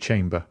mortuary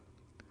chamber.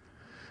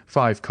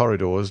 5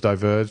 corridors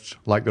diverged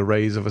like the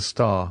rays of a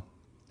star,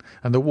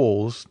 and the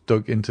walls,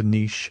 dug into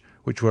niche,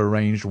 which were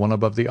arranged one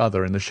above the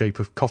other in the shape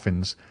of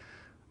coffins,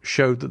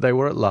 showed that they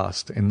were at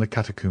last in the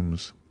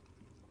catacombs.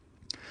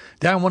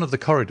 Down one of the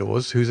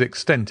corridors, whose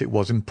extent it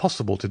was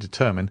impossible to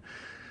determine,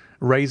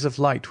 rays of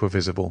light were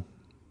visible.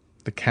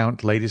 The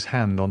Count laid his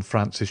hand on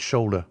Franz's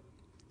shoulder.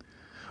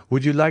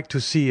 "Would you like to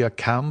see a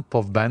camp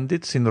of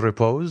bandits in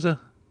repose?"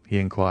 he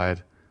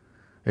inquired.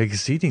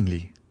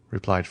 "Exceedingly,"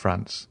 replied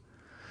Franz.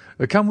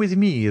 "Come with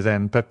me,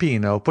 then,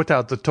 Peppino. Put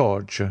out the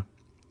torch."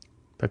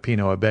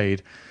 Peppino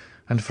obeyed,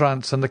 and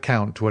Franz and the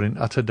Count were in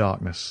utter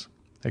darkness,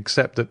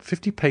 except that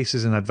 50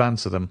 paces in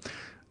advance of them,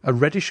 a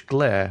reddish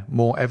glare,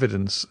 more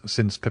evident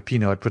since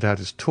Peppino had put out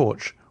his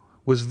torch,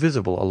 was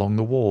visible along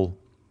the wall.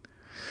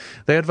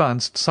 They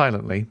advanced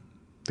silently,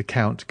 the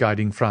Count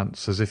guiding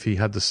Franz as if he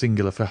had the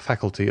singular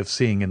faculty of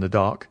seeing in the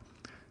dark.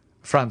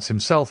 Franz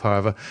himself,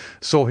 however,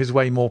 saw his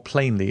way more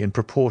plainly in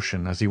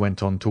proportion as he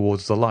went on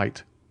towards the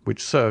light,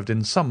 which served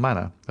in some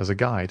manner as a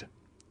guide.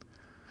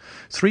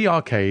 3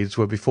 arcades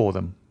were before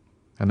them,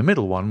 and the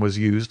middle one was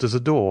used as a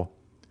door.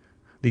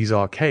 These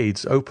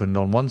arcades opened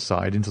on one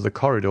side into the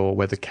corridor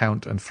where the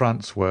Count and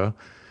Franz were,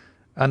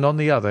 and on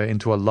the other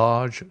into a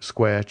large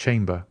square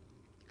chamber,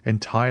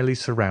 entirely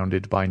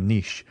surrounded by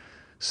niche,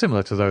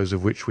 similar to those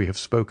of which we have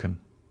spoken.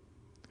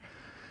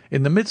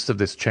 In the midst of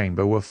this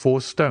chamber were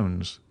 4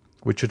 stones,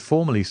 which had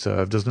formerly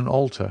served as an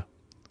altar,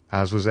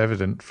 as was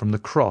evident from the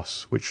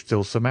cross which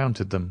still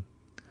surmounted them.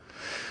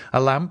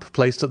 A lamp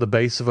placed at the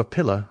base of a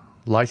pillar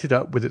lighted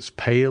up with its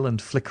pale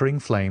and flickering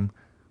flame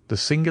the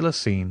singular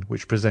scene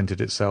which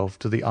presented itself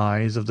to the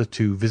eyes of the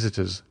 2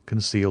 visitors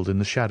concealed in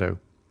the shadow.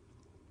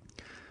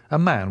 a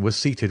man was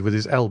seated with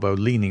his elbow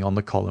leaning on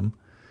the column,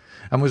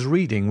 and was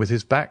reading with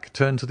his back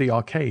turned to the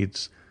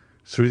arcades,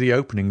 through the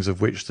openings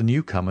of which the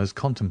newcomers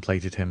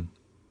contemplated him.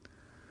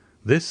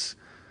 This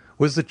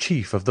was the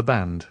chief of the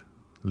band,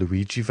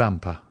 Luigi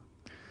Vampa.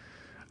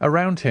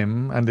 Around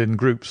him, and in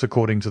groups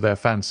according to their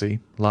fancy,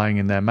 lying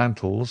in their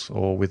mantles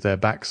or with their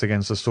backs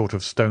against a sort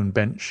of stone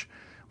bench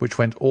which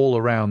went all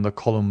around the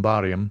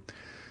columbarium,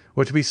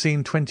 were to be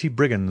seen 20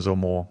 brigands or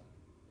more,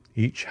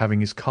 each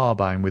having his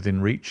carbine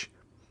within reach.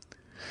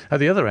 At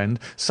the other end,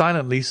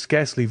 silently,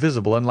 scarcely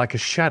visible, and like a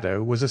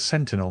shadow, was a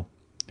sentinel,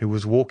 who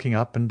was walking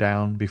up and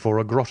down before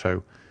a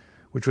grotto,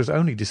 which was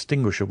only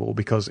distinguishable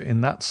because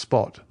in that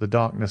spot the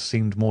darkness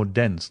seemed more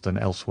dense than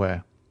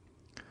elsewhere.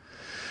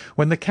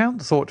 When the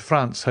Count thought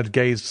Franz had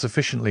gazed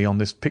sufficiently on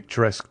this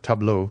picturesque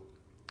tableau,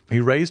 he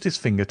raised his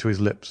finger to his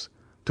lips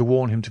to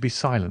warn him to be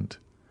silent,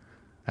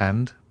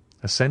 and,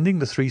 ascending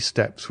the 3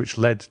 steps which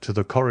led to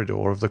the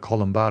corridor of the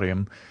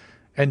columbarium,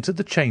 entered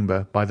the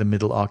chamber by the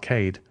middle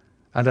arcade,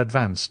 and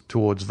advanced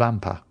towards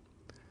Vampa,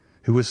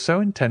 who was so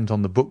intent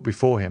on the book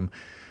before him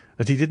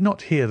that he did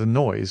not hear the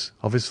noise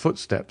of his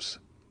footsteps.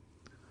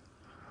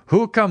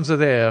 "Who comes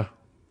there?"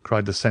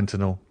 cried the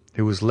sentinel,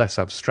 who was less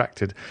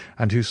abstracted,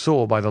 and who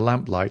saw by the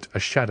lamplight a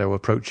shadow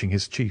approaching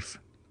his chief.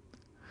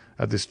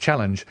 At this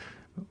challenge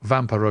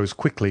Vampa rose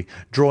quickly,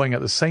 drawing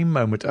at the same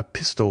moment a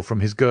pistol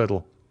from his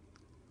girdle.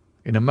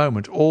 In a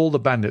moment all the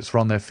bandits were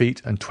on their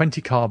feet, and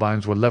 20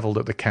 carbines were levelled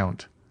at the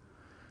Count.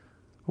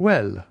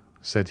 "Well,"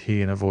 said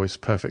he in a voice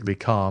perfectly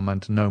calm,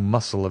 and no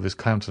muscle of his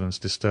countenance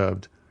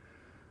disturbed.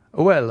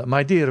 "Well,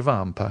 my dear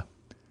Vampa,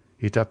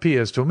 it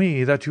appears to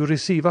me that you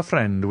receive a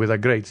friend with a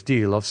great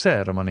deal of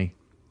ceremony."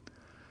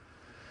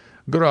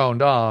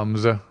 "Ground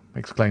arms!"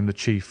 exclaimed the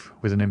chief,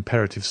 with an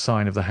imperative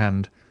sign of the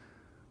hand,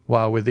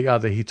 while with the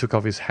other he took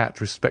off his hat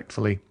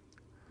respectfully.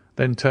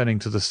 Then turning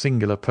to the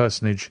singular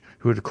personage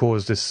who had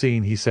caused this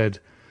scene, he said,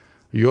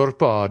 "Your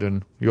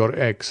pardon, your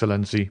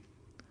Excellency,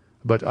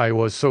 but I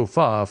was so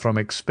far from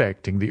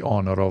expecting the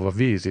honour of a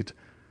visit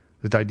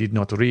that I did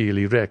not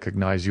really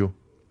recognize you."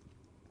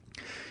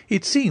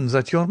 "It seems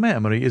that your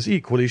memory is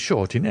equally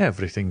short in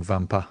everything,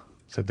 Vampa,"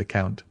 said the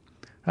Count,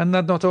 "and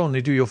that not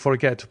only do you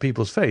forget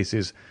people's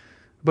faces,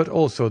 but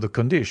also the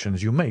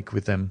conditions you make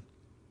with them."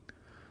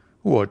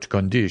 "What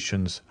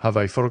conditions have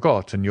I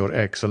forgotten, your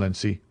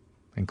Excellency?"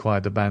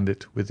 inquired the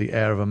bandit, with the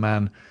air of a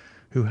man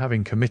who,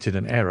 having committed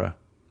an error,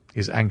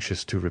 is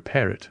anxious to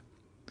repair it.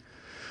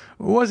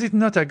 "Was it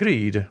not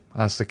agreed,"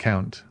 asked the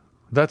Count,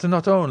 "that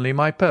not only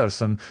my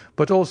person,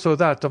 but also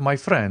that of my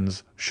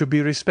friends, should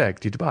be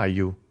respected by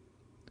you?"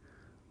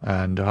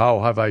 "And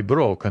how have I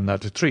broken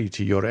that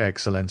treaty, your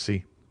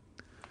Excellency?"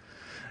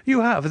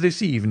 "You have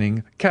this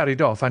evening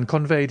carried off and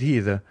conveyed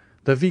hither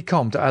the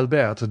Vicomte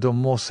Albert de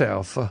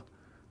Morcerf.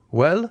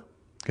 Well,"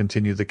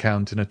 continued the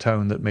Count in a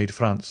tone that made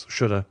Franz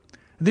shudder,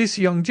 "this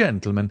young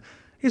gentleman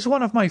is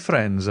one of my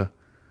friends.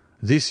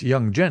 This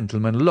young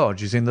gentleman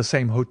lodges in the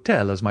same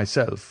hotel as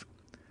myself.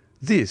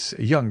 This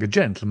young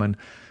gentleman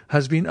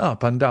has been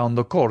up and down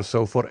the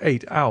Corso for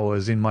 8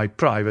 hours in my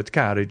private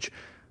carriage,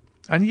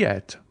 and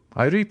yet,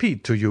 I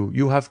repeat to you,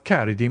 you have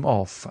carried him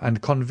off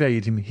and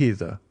conveyed him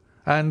hither,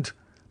 and,"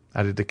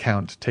 added the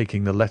Count,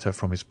 taking the letter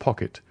from his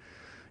pocket,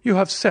 "you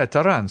have set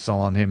a ransom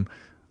on him,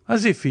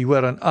 as if he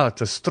were an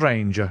utter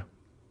stranger."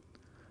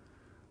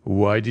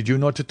 "Why did you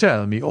not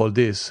tell me all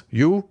this,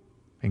 you?"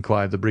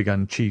 inquired the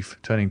brigand chief,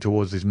 turning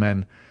towards his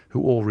men,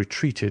 who all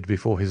retreated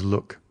before his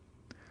look.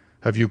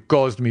 "Have you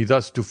caused me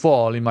thus to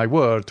fall in my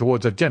word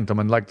towards a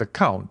gentleman like the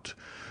Count,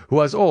 who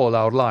has all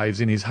our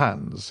lives in his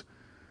hands?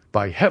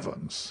 By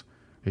heavens,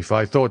 if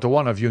I thought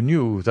one of you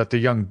knew that the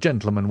young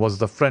gentleman was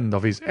the friend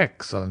of his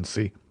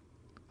Excellency,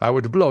 I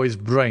would blow his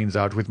brains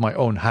out with my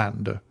own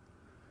hand."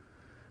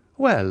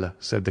 "Well,"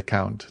 said the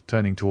Count,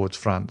 turning towards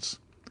Franz,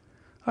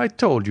 "I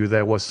told you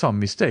there was some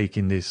mistake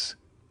in this."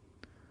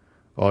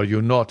 "Are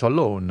you not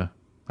alone?"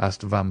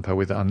 asked Vampa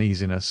with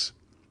uneasiness.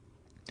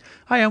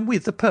 "I am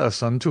with the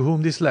person to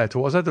whom this letter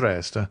was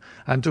addressed,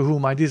 and to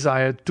whom I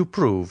desired to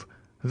prove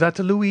that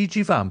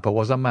Luigi Vampa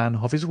was a man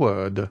of his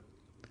word.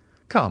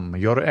 Come,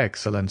 your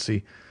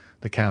Excellency,"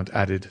 the Count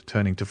added,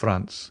 turning to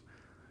Franz,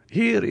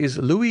 "here is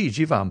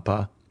Luigi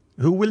Vampa,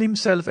 who will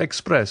himself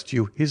express to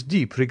you his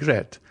deep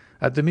regret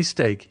at the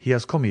mistake he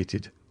has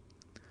committed."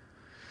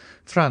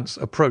 Franz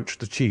approached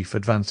the chief,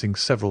 advancing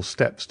several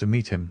steps to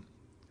meet him.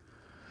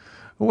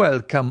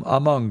 "Welcome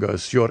among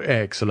us, your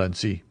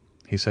Excellency,"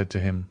 he said to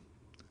him.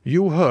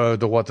 "You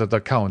heard what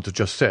the Count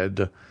just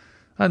said,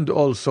 and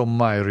also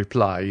my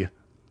reply.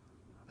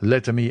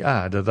 Let me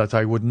add that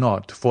I would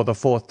not, for the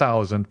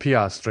 4,000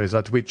 piastres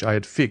at which I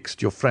had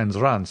fixed your friend's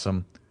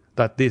ransom,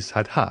 that this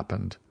had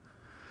happened."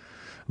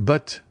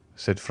 "But,"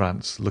 said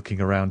Franz, looking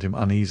around him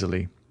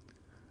uneasily,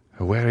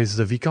 "where is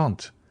the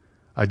Vicomte?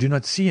 I do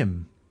not see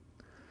him."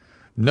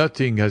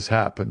 "Nothing has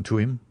happened to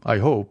him, I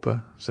hope,"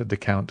 said the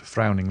Count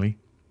frowningly.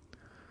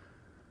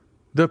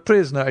 "The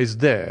prisoner is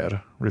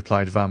there,"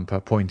 replied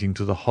Vampa, pointing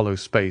to the hollow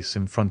space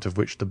in front of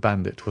which the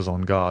bandit was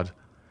on guard,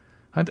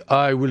 "and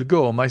I will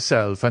go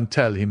myself and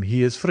tell him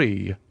he is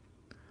free."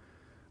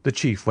 The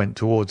chief went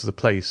towards the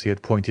place he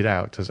had pointed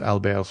out as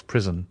Albert's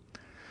prison,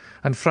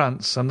 and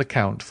Franz and the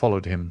Count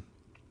followed him.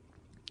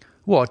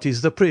 "What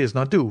is the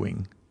prisoner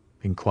doing?"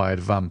 inquired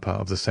Vampa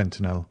of the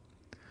sentinel.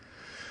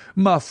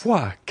 "Ma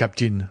foi,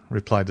 captain,"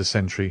 replied the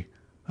sentry,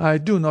 "I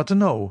do not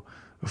know.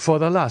 For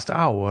the last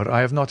hour I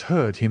have not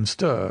heard him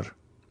stir."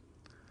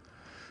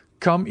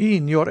 "Come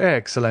in, your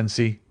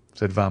Excellency,"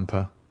 said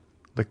Vampa.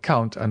 The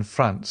Count and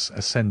Franz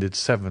ascended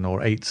 7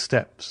 or 8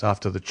 steps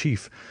after the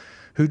chief,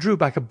 who drew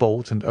back a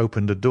bolt and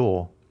opened a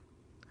door.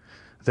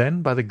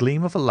 Then, by the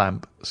gleam of a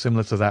lamp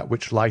similar to that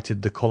which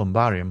lighted the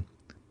columbarium,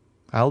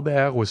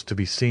 Albert was to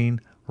be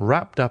seen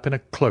wrapped up in a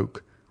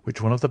cloak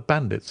which one of the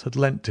bandits had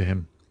lent to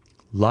him,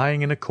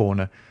 lying in a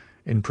corner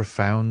in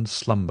profound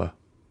slumber.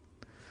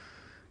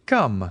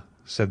 "Come,"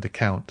 said the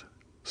Count,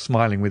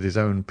 smiling with his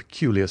own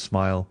peculiar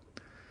smile,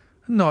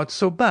 "not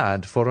so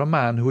bad for a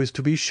man who is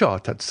to be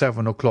shot at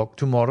 7 o'clock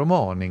tomorrow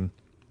morning."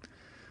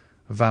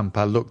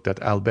 Vampa looked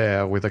at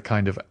Albert with a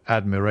kind of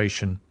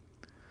admiration.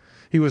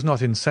 He was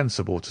not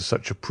insensible to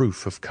such a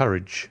proof of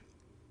courage.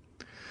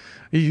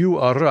 "You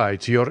are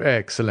right, your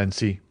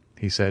Excellency,"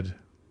 he said.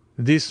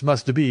 "This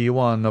must be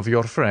one of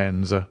your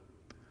friends."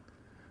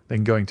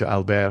 Then going to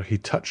Albert, he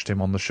touched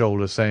him on the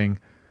shoulder, saying,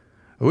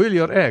 "Will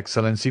your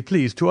Excellency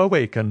please to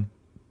awaken?"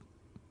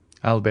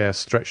 Albert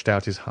stretched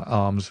out his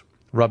arms,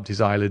 rubbed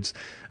his eyelids,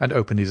 and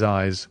opened his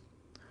eyes.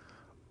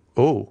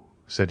 "Oh,"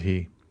 said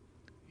he,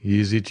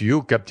 "is it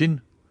you,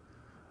 Captain?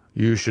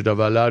 You should have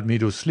allowed me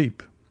to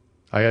sleep.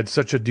 I had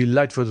such a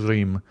delightful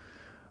dream.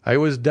 I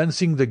was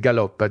dancing the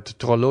galop at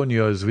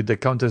Trollonia's with the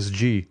Countess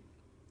G."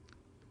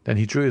 Then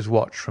he drew his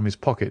watch from his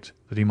pocket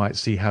that he might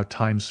see how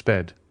time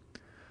sped.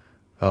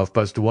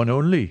 "1:30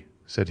 only,"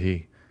 said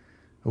he.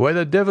 "Why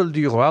the devil do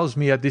you rouse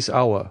me at this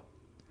hour?"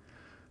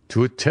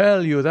 "To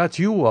tell you that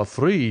you are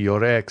free,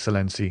 your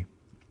Excellency."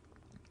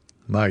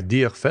 "My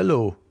dear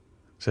fellow,"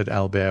 said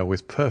Albert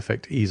with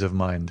perfect ease of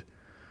mind,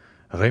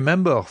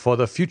 "remember for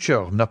the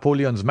future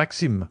Napoleon's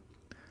maxim,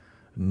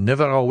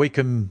 'Never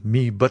awaken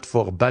me but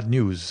for bad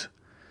news.'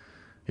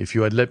 If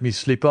you had let me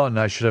sleep on,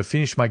 I should have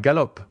finished my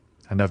gallop,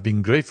 and have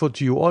been grateful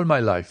to you all my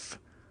life.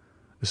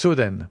 So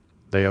then,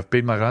 they have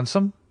paid my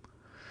ransom?"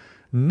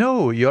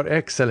 "No, your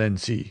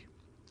Excellency."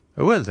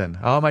 "Well then,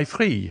 am I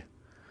free?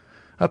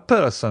 A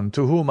person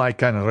to whom I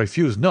can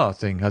refuse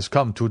nothing has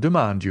come to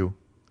demand you."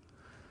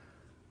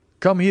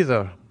 "Come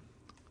hither."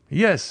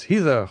 "Yes,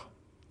 hither."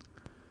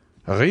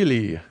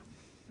 "Really?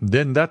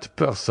 Then that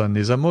person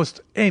is a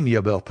most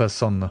amiable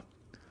person."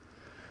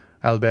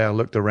 Albert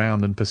looked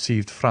around and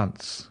perceived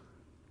Franz.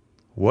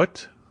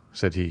 "What?"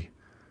 said he.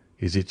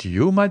 "Is it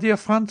you, my dear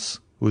Franz,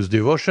 whose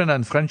devotion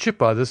and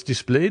friendship are thus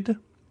displayed?"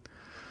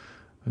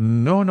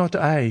 "No, not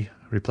I,"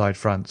 replied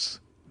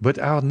Franz, "but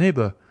our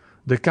neighbour,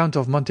 the Count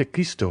of Monte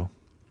Cristo."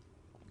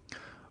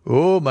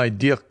 "Oh, my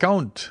dear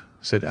Count,"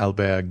 said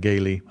Albert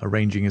gaily,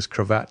 arranging his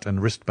cravat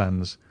and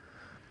wristbands,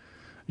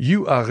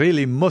 "you are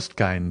really most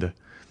kind,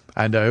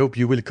 and I hope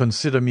you will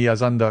consider me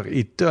as under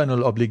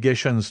eternal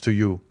obligations to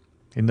you,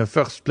 in the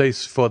first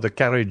place for the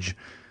carriage,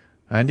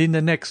 and in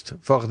the next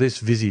for this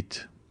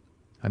visit."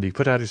 And he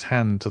put out his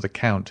hand to the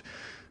Count,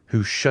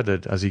 who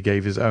shuddered as he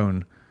gave his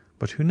own,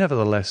 but who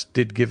nevertheless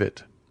did give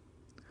it.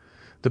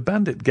 The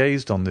bandit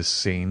gazed on this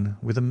scene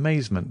with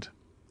amazement.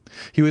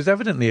 He was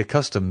evidently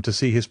accustomed to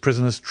see his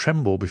prisoners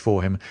tremble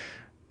before him,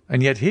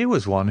 and yet here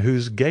was one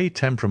whose gay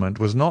temperament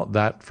was not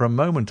that for a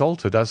moment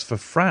altered. As for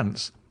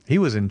Franz, he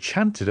was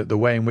enchanted at the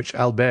way in which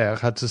Albert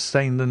had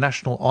sustained the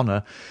national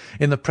honour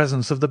in the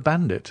presence of the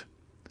bandit.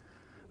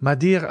 "My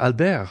dear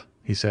Albert,"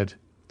 he said,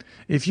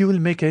 "if you will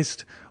make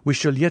haste, we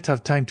shall yet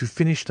have time to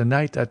finish the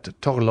night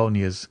at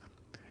Torlonia's.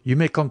 You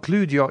may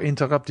conclude your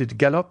interrupted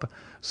gallop,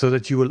 so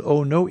that you will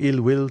owe no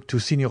ill will to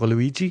Signor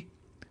Luigi,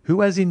 who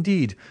has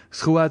indeed,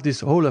 throughout this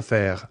whole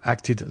affair,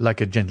 acted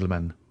like a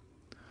gentleman."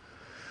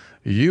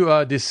 "You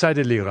are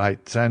decidedly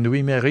right, and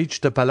we may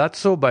reach the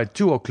palazzo by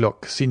 2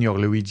 o'clock, Signor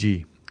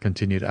Luigi,"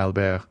 continued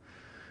Albert.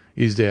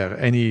 "Is there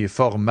any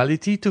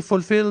formality to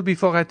fulfil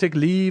before I take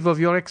leave of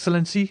your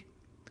Excellency?"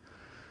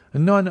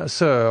 "None,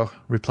 sir,"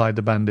 replied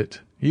the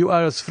bandit. "You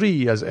are as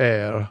free as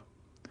air."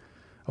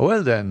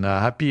 "Well, then, a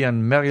happy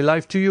and merry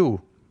life to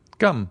you.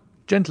 Come,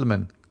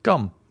 gentlemen,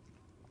 come."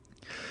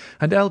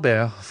 And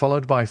Albert,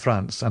 followed by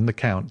Franz and the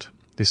Count,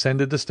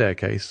 descended the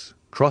staircase,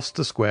 crossed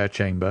the square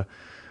chamber,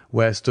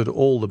 where stood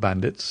all the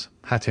bandits,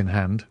 hat in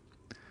hand.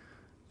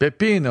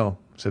 "Peppino,"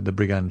 said the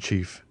brigand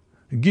chief,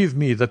 "give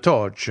me the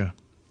torch."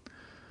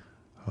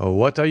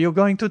 "What are you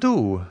going to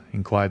do?"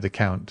 inquired the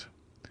Count.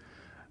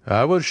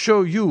 "I will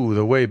show you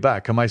the way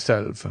back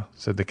myself,"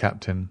 said the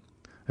captain.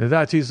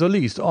 "That is the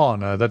least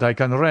honour that I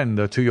can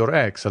render to your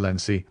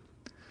Excellency."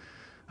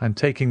 And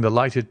taking the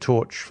lighted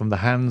torch from the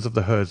hands of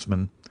the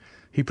herdsman,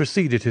 he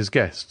preceded his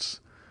guests,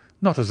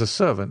 not as a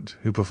servant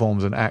who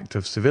performs an act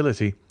of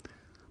civility,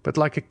 but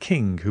like a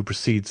king who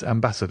precedes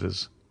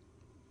ambassadors.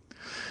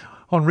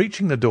 On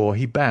reaching the door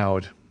he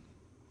bowed.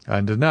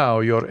 "And now,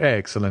 your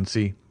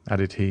Excellency,"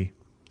 added he,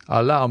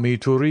 "allow me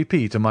to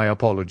repeat my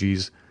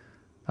apologies,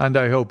 and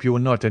I hope you will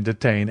not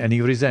entertain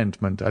any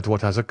resentment at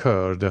what has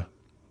occurred."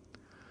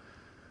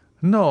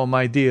 "No,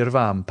 my dear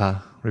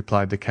Vampa,"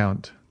 replied the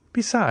Count.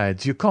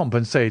 "Besides, you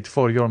compensate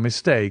for your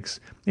mistakes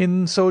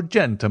in so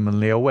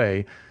gentlemanly a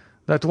way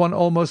that one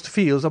almost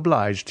feels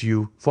obliged to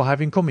you for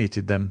having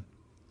committed them.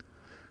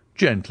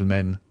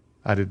 Gentlemen,"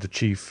 added the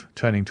chief,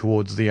 turning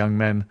towards the young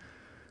men,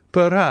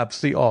 "perhaps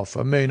the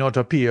offer may not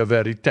appear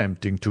very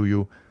tempting to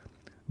you,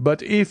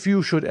 but if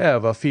you should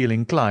ever feel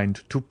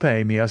inclined to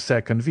pay me a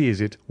second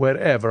visit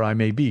wherever I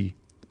may be,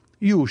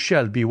 you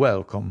shall be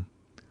welcome."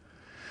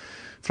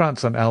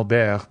 Franz and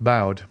Albert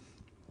bowed.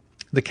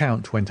 The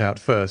Count went out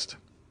first,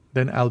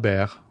 then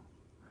Albert.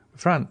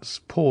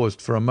 Franz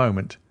paused for a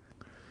moment.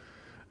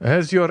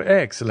 "Has your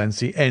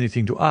Excellency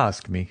anything to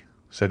ask me?"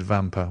 said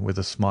Vampa with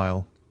a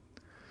smile.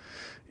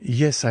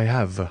 "Yes, I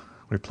have,"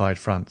 replied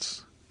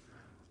Franz.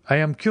 "I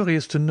am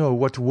curious to know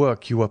what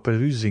work you were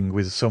perusing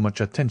with so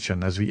much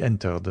attention as we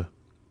entered."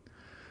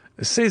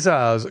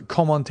 "César's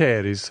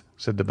Commentaries,"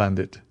 said the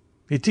bandit.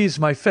 "It is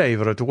my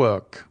favourite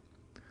work."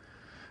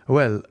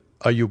 "Well,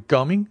 are you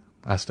coming?"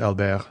 asked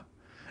Albert.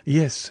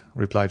 "Yes,"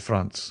 replied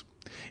Franz.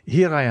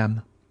 "Here I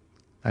am."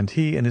 And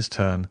he, in his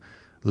turn,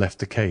 left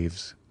the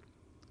caves.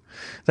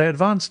 They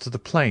advanced to the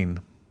plain.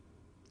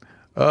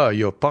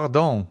 Your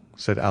pardon,"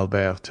 said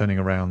Albert, turning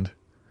around.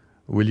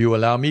 "Will you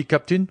allow me,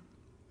 Captain?"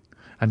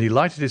 And he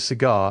lighted his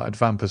cigar at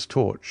Vampa's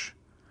torch.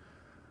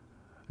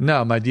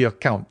 "Now, my dear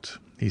Count,"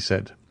 he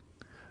said,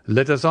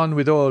 "let us on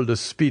with all the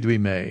speed we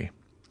may.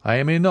 I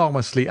am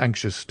enormously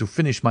anxious to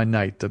finish my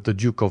night at the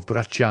Duke of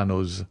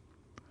Bracciano's."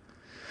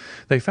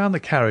 They found the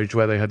carriage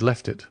where they had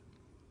left it.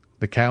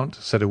 The Count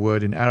said a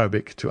word in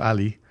Arabic to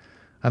Ali,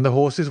 and the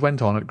horses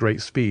went on at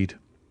great speed.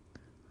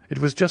 It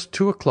was just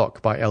 2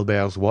 o'clock by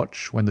Albert's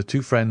watch when the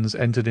two friends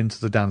entered into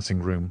the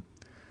dancing-room.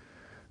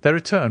 Their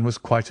return was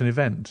quite an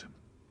event,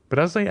 but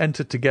as they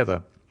entered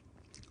together,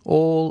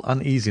 all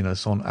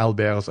uneasiness on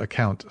Albert's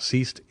account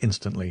ceased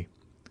instantly.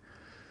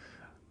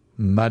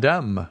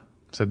 "Madame,"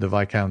 said the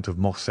Viscount of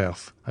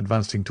Morcerf,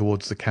 advancing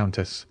towards the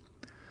Countess,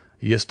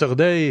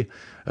 "yesterday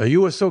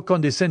you were so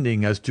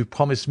condescending as to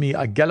promise me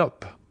a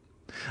galop.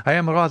 I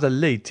am rather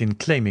late in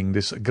claiming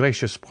this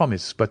gracious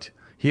promise, but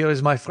here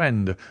is my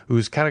friend,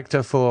 whose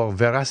character for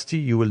veracity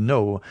you will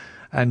know,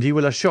 and he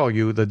will assure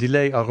you the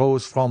delay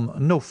arose from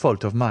no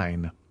fault of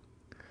mine."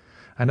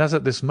 And as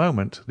at this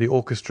moment the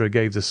orchestra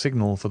gave the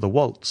signal for the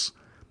waltz,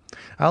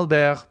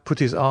 Albert put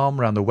his arm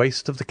round the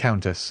waist of the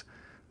Countess,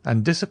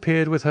 and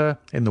disappeared with her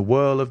in the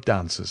whirl of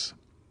dancers.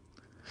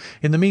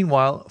 In the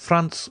meanwhile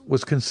Franz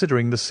was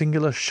considering the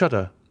singular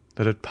shudder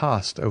that had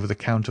passed over the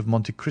Count of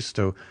Monte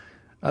Cristo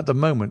at the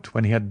moment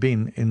when he had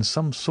been in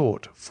some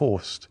sort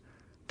forced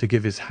to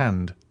give his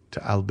hand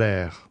to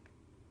Albert.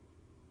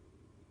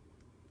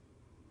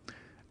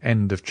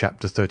 End of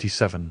chapter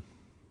 37.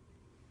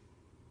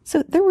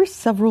 So there were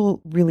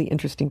several really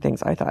interesting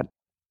things, I thought,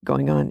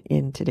 going on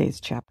in today's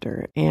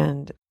chapter,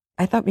 and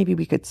I thought maybe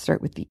we could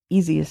start with the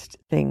easiest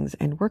things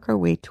and work our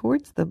way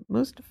towards the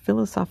most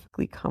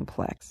philosophically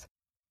complex.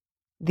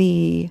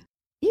 The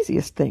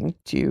easiest thing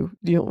to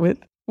deal with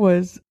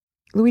was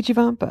Luigi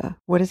Vampa.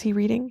 What is he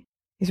reading?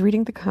 He's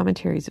reading the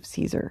commentaries of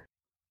Caesar.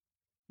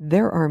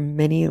 There are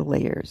many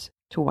layers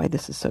to why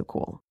this is so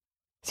cool.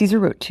 Caesar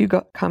wrote 2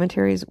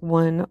 commentaries,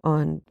 one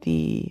on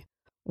the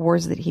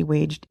wars that he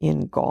waged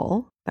in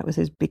Gaul. That was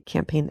his big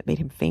campaign that made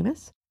him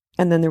famous.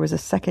 And then there was a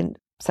second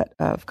set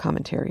of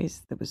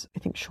commentaries that was, I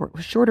think,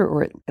 shorter,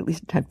 or at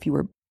least had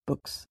fewer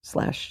books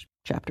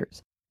 /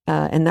 chapters.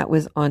 And that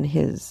was on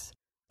his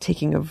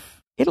taking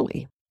of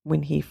Italy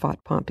when he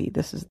fought Pompey.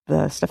 This is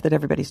the stuff that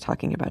everybody's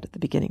talking about at the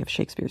beginning of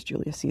Shakespeare's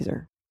Julius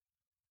Caesar.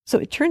 So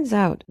it turns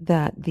out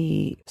that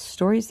the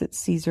stories that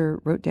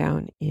Caesar wrote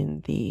down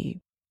in the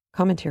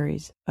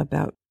commentaries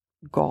about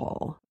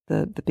Gaul,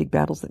 the big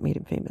battles that made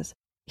him famous,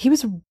 he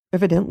was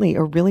evidently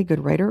a really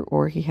good writer,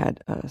 or he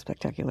had a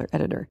spectacular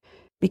editor,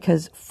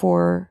 because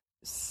for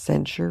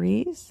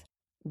centuries,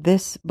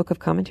 this book of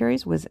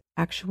commentaries was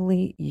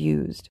actually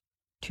used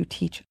to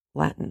teach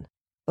Latin.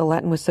 The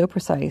Latin was so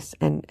precise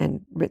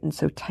and written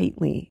so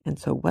tightly and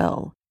so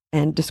well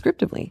and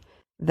descriptively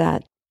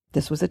that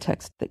this was a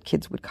text that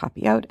kids would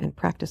copy out and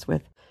practice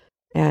with.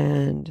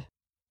 And,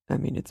 I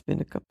mean, it's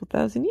been a couple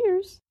thousand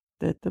years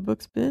that the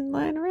book's been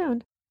lying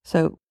around.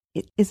 So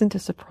it isn't a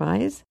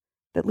surprise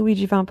that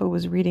Luigi Vampa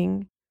was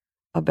reading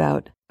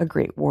about a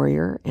great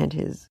warrior and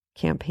his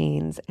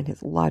campaigns and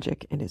his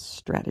logic and his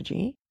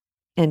strategy.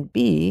 And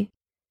B,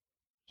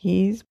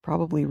 he's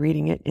probably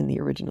reading it in the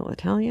original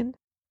Italian.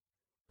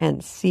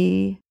 And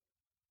C,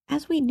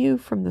 as we knew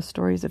from the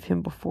stories of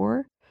him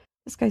before,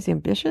 this guy's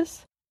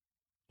ambitious.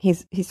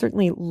 He's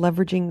certainly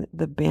leveraging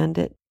the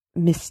bandit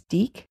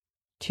mystique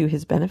to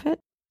his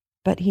benefit,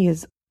 but he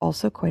is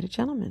also quite a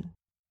gentleman,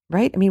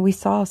 right? I mean, we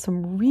saw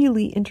some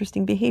really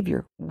interesting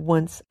behavior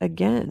once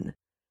again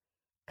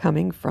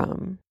coming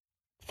from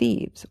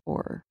thieves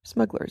or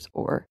smugglers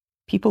or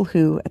people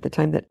who, at the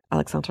time that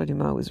Alexandré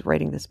Dumas was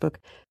writing this book,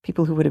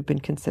 people who would have been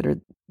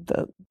considered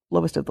the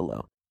lowest of the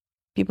low,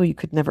 people you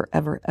could never,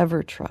 ever,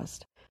 ever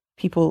trust,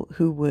 people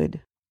who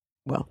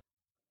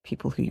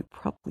you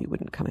probably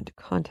wouldn't come into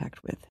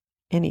contact with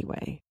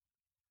anyway.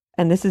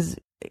 And this is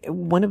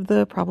one of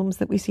the problems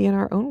that we see in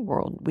our own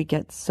world. We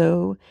get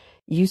so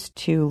used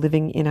to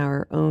living in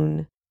our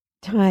own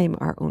time,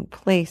 our own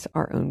place,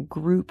 our own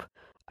group,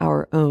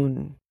 our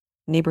own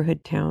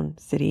neighborhood, town,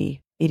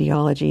 city,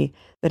 ideology,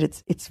 that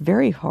it's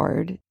very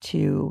hard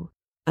to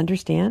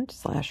understand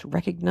 /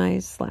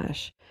 recognize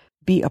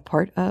 / be a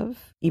part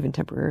of, even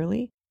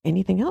temporarily,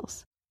 anything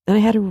else. And I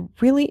had a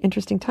really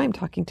interesting time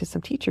talking to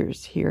some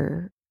teachers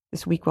here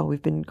this week while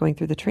we've been going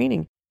through the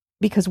training,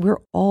 because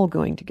we're all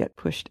going to get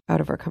pushed out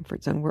of our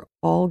comfort zone. We're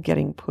all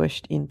getting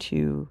pushed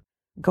into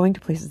going to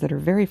places that are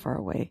very far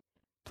away,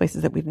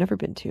 places that we've never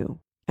been to.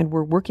 And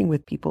we're working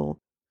with people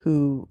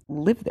who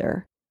live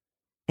there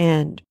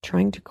and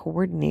trying to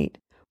coordinate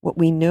what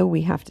we know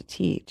we have to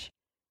teach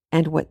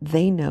and what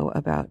they know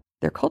about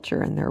their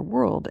culture and their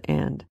world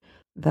and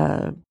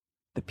the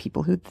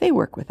people who they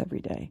work with every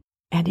day.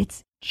 And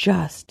it's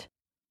just,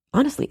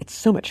 honestly, it's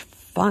so much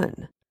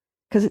fun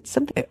because it's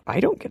something I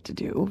don't get to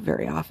do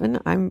very often.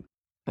 I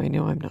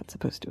know I'm not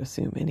supposed to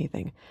assume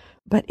anything,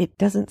 but it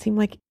doesn't seem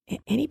like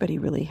anybody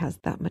really has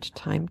that much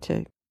time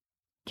to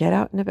get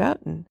out and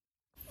about and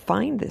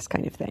find this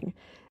kind of thing.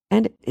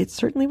 And it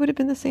certainly would have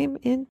been the same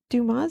in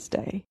Dumas'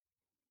 day.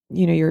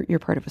 You know, you're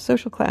part of a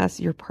social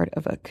class, you're part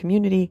of a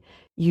community.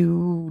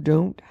 You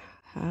don't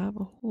have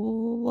a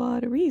whole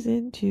lot of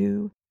reason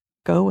to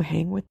go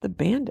hang with the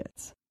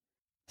bandits.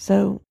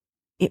 So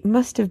it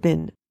must have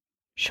been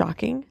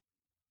shocking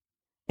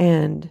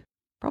and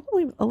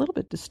probably a little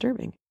bit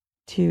disturbing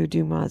to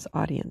Dumas'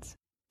 audience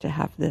to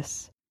have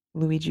this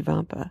Luigi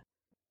Vampa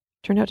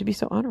turn out to be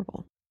so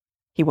honorable.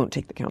 He won't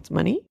take the Count's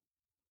money.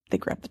 They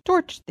grab the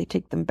torch. They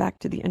take them back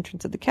to the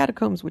entrance of the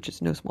catacombs, which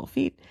is no small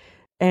feat.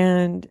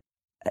 And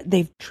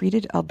they've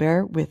treated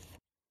Albert with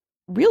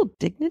real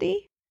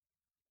dignity.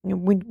 You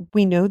know,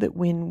 we know that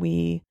when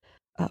we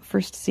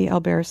first see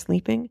Albert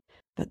sleeping,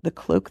 that the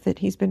cloak that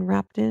he's been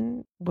wrapped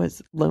in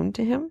was loaned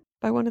to him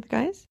by one of the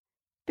guys.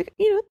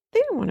 You know,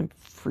 they don't want him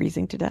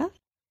freezing to death.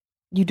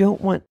 You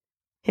don't want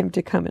him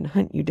to come and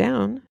hunt you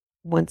down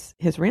once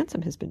his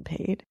ransom has been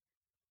paid,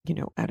 you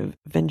know, out of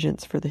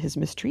vengeance for his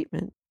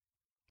mistreatment.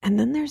 And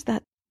then there's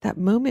that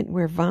moment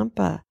where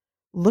Vampa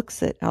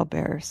looks at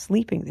Albert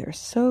sleeping there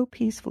so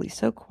peacefully,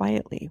 so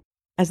quietly,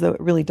 as though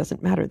it really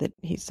doesn't matter that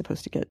he's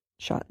supposed to get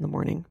shot in the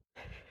morning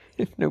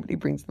if nobody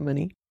brings the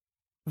money.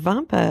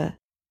 Vampa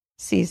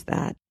sees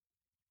that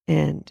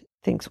and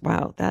thinks,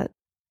 wow, that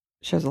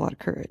shows a lot of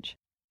courage.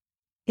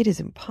 It is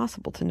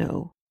impossible to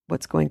know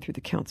what's going through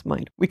the Count's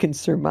mind. We can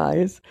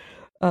surmise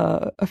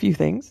a few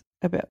things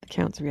about the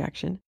Count's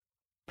reaction,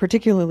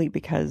 particularly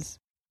because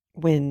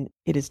when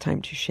it is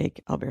time to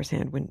shake Albert's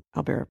hand, when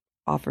Albert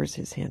offers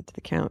his hand to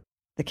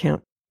the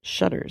Count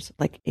shudders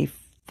like a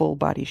full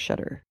body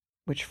shudder,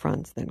 which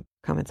Franz then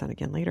comments on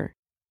again later.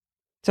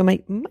 So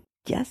my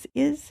guess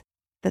is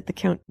that the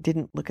Count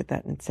didn't look at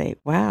that and say,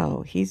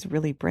 wow, he's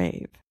really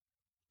brave.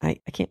 I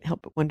can't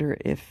help but wonder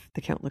if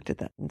the Count looked at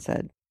that and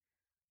said,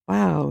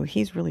 wow,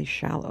 he's really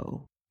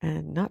shallow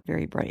and not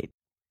very bright.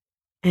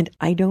 And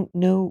I don't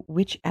know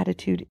which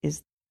attitude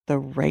is the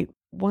right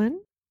one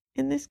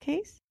in this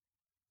case.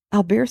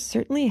 Albert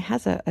certainly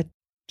has a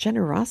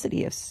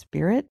generosity of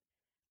spirit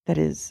that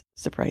is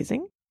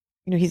surprising.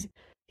 You know,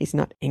 he's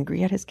not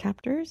angry at his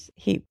captors.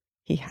 He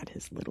had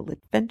his little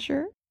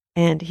adventure,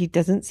 and he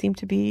doesn't seem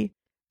to be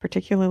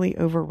particularly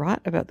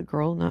overwrought about the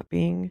girl not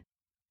being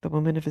the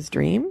woman of his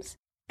dreams.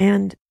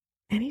 And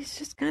he's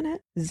just kind of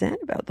zen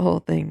about the whole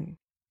thing.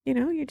 You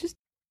know, you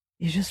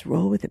just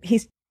roll with him.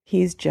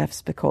 He's Jeff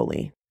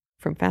Spicoli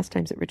from Fast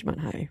Times at Ridgemont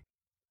High.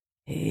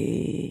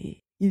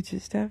 Hey, you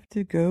just have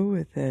to go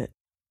with it.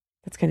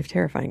 That's kind of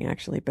terrifying,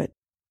 actually, but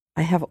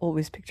I have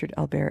always pictured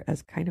Albert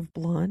as kind of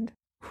blonde,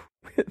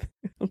 with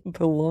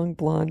the long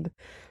blonde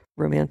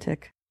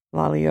romantic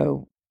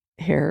Lalio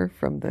hair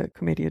from the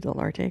Commedia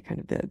dell'arte,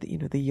 kind of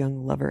the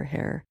young lover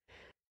hair,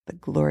 the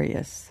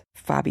glorious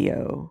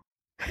Fabio,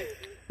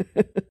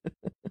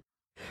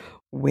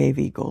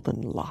 wavy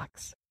golden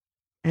locks.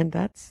 And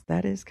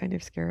that is kind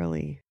of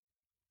scarily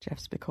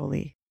Jeff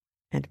Spicoli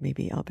and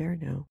maybe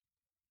Albert now.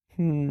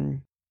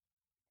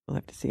 We'll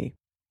have to see.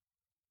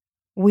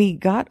 We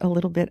got a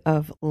little bit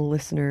of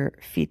listener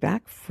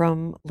feedback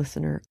from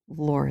listener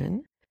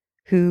Lauren,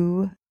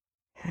 who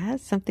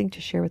has something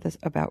to share with us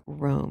about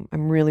Rome.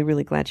 I'm really,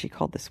 really glad she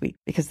called this week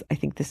because I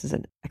think this is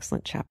an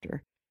excellent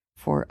chapter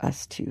for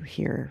us to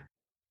hear.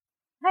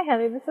 Hi,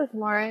 Heather. This is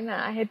Lauren.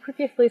 I had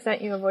previously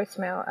sent you a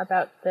voicemail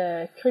about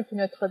the Crypte de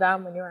Notre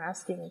Dame when you were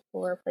asking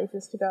for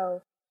places to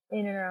go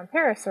in and around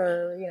Paris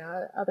or, you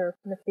know, other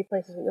nifty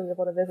places that you'll be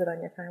able to visit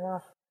on your time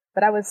off.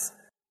 But I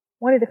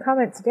wanted to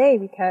comment today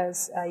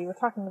because you were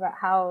talking about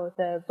how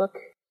the book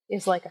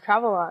is like a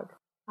travelogue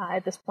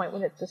at this point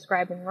when it's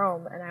describing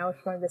Rome, and I always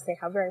wanted to say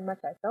how very much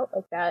I felt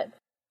like that,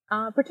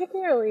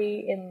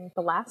 particularly in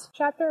the last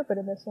chapter, but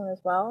in this one as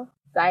well.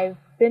 I've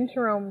been to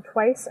Rome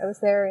twice. I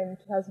was there in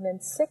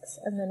 2006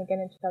 and then again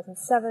in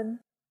 2007,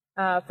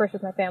 first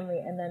with my family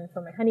and then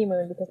for my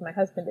honeymoon because my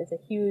husband is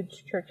a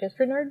huge church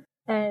history nerd.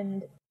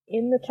 And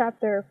in the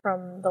chapter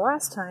from the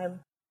last time,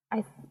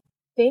 I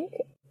think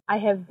I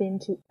have been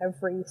to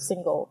every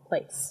single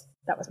place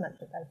that was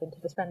mentioned. I've been to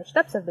the Spanish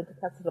Steps, I've been to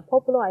Casa del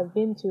Popolo, I've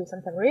been to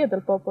Santa Maria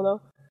del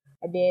Popolo,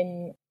 I've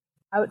been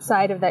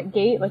outside of that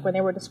gate, like when they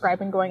were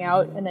describing going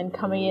out and then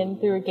coming in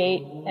through a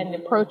gate and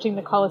approaching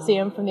the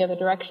Colosseum from the other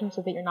direction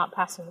so that you're not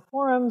passing the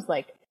forums.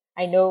 Like,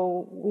 I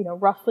know,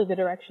 roughly the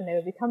direction they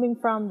would be coming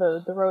from.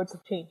 The roads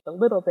have changed a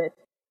little bit.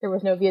 There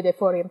was no Via dei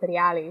Fori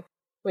Imperiali,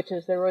 which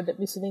is the road that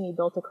Mussolini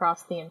built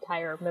across the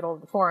entire middle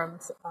of the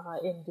forums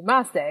in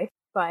Dumas Day.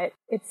 But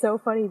it's so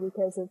funny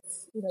because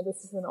it's,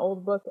 this is an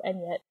old book,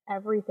 and yet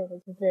everything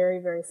is very,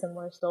 very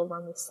similar. Still,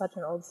 Rome is such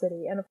an old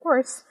city. And of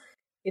course,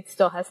 it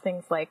still has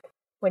things like,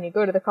 when you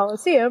go to the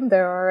Colosseum,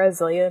 there are a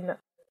zillion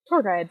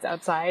tour guides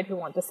outside who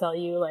want to sell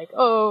you, like,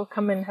 oh,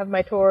 come and have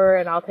my tour,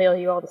 and I'll tell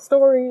you all the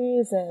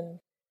stories, and,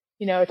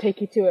 take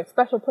you to a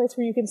special place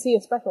where you can see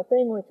a special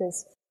thing, which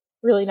is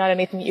really not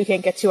anything that you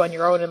can't get to on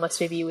your own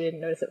unless maybe you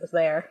didn't notice it was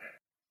there.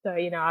 So,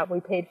 we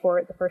paid for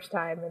it the first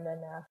time, and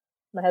then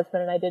my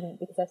husband and I didn't,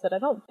 because I said, I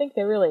don't think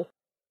they really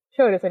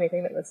showed us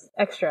anything that was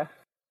extra.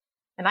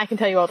 And I can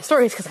tell you all the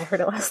stories because I heard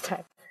it last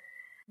time.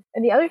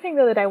 And the other thing,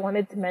 though, that I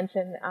wanted to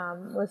mention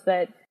was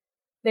that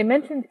they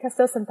mentioned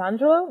Castel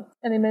Sant'Angelo,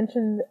 and they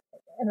mentioned,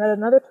 and at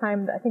another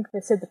time, I think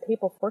they said the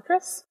Papal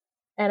Fortress,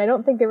 and I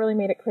don't think they really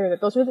made it clear that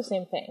those were the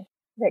same thing.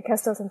 That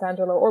Castel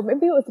Sant'Angelo, or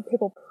maybe it was the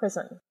Papal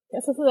Prison.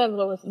 Castel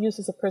Sant'Angelo was used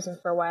as a prison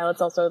for a while.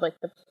 It's also like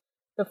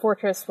the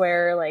fortress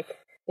where, like,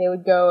 they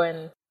would go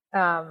and,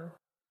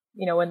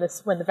 when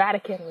the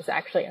Vatican was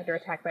actually under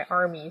attack by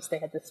armies, they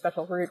had this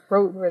special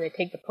route where they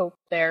take the Pope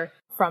there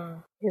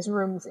from his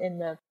rooms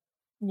in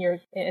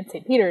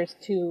St. Peter's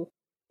to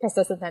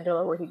Castel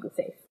Sant'Angelo, where he'd be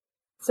safe.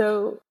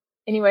 So,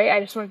 anyway, I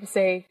just wanted to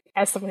say,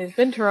 as someone who's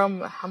been to Rome,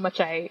 how much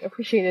I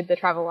appreciated the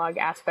travelogue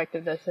aspect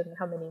of this and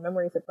how many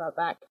memories it brought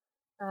back.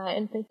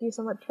 And thank you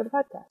so much for the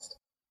podcast.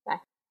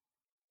 Bye.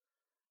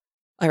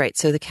 All right,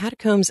 so the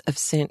Catacombs of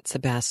Saint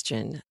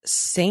Sebastian.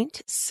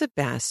 Saint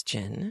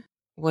Sebastian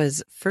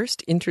was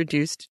first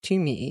introduced to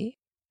me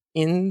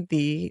in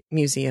the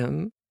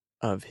museum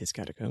of his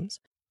catacombs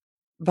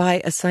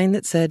by a sign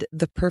that said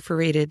the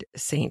perforated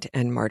saint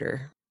and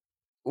martyr,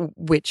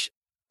 which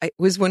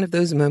was one of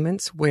those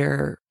moments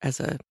where, as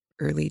a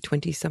early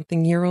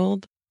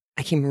 20-something-year-old,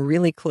 I came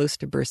really close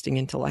to bursting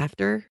into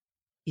laughter,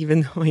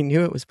 even though I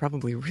knew it was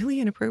probably really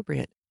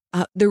inappropriate.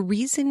 The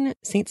reason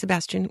Saint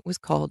Sebastian was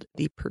called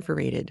the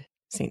perforated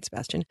Saint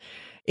Sebastian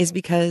is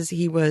because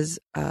he was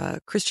a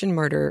Christian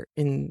martyr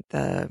in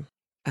the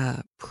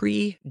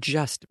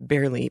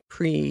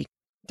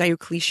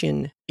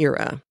pre-Diocletian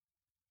era.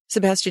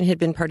 Sebastian had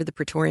been part of the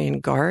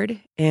Praetorian Guard,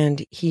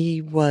 and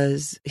he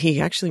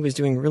actually was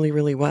doing really,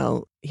 really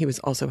well. He was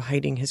also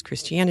hiding his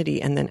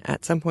Christianity, and then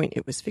at some point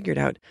it was figured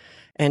out,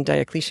 and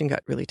Diocletian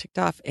got really ticked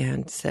off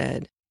and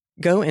said,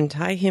 go and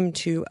tie him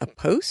to a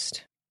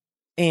post,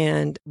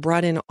 and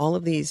brought in all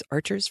of these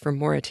archers from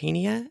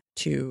Mauritania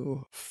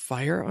to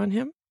fire on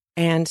him.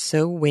 And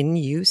so when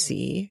you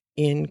see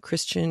in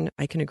Christian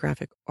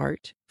iconographic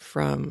art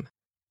from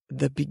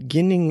the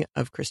beginning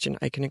of Christian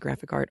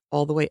iconographic art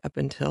all the way up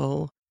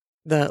until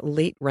the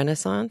late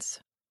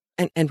Renaissance,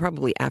 and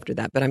probably after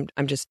that, but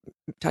I'm just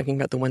talking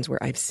about the ones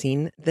where I've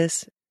seen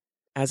this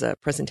as a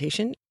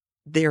presentation,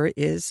 there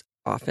is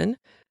often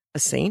a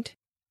saint.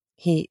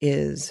 He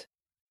is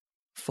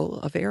full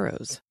of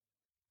arrows.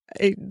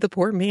 The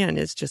poor man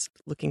is just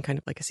looking kind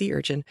of like a sea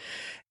urchin.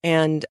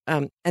 And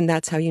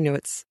that's how you know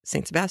it's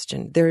Saint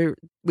Sebastian.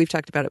 We've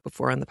talked about it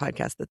before on the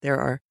podcast, that there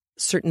are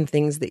certain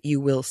things that you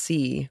will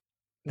see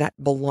that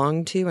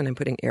belong to, and I'm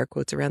putting air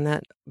quotes around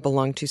that,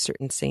 belong to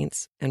certain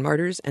saints and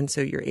martyrs. And so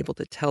you're able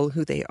to tell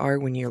who they are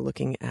when you're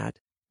looking at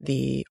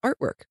the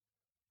artwork.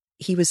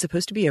 He was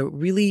supposed to be a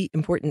really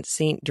important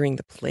saint during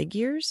the plague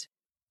years.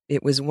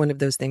 It was one of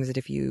those things that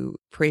if you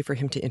pray for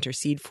him to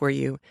intercede for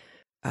you,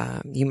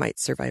 you might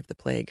survive the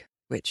plague,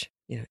 which,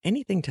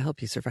 anything to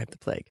help you survive the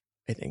plague,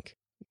 I think,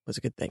 was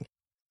a good thing.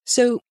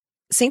 So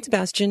Saint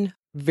Sebastian,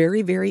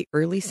 very, very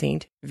early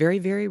saint, very,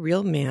 very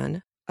real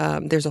man.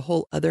 There's a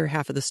whole other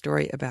half of the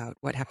story about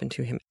what happened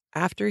to him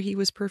after he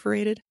was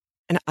perforated.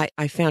 And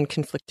I found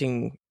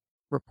conflicting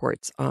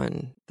reports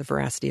on the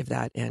veracity of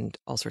that and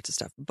all sorts of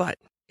stuff. But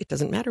it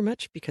doesn't matter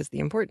much, because the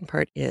important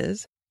part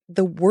is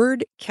the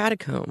word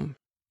catacomb,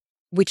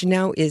 which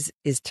now is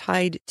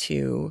tied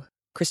to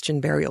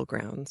Christian burial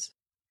grounds.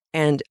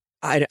 And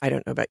I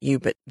don't know about you,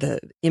 but the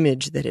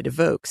image that it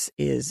evokes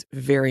is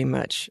very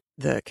much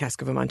the Cask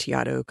of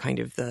Amontillado, kind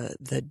of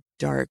the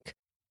dark,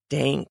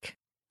 dank,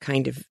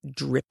 kind of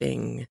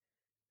dripping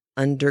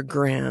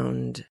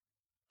underground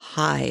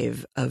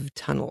hive of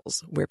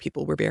tunnels where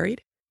people were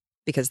buried,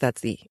 because that's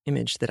the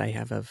image that I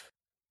have of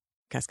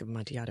Cask of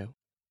Amontillado.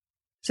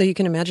 So you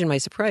can imagine my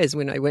surprise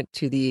when I went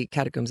to the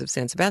Catacombs of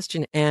San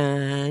Sebastian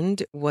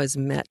and was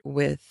met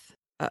with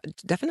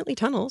definitely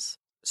tunnels,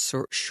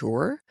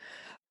 sure,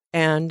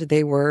 and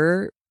they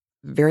were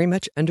very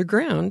much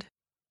underground,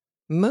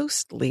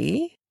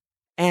 mostly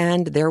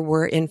And there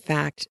were, in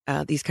fact,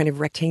 these kind of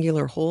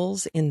rectangular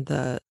holes in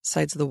the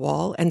sides of the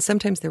wall. And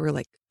sometimes there were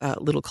like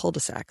little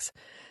cul-de-sacs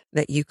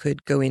that you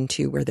could go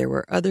into where there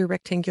were other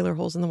rectangular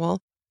holes in the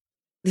wall.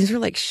 These were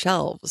like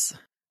shelves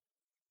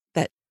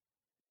that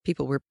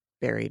people were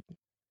buried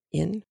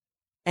in.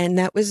 And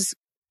that was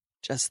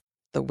just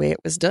the way it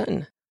was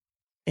done.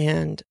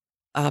 And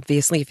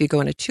obviously, if you go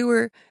on a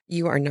tour,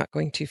 you are not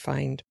going to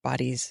find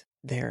bodies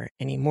there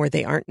anymore.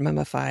 They aren't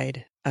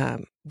mummified.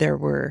 There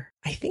were,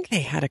 I think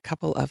they had a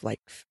couple of like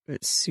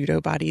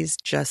pseudo bodies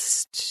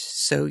just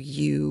so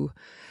you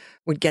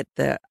would get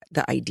the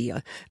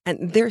idea.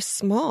 And they're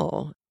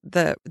small.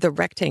 The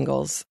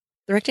rectangles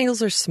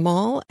are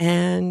small,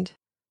 and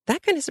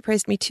that kind of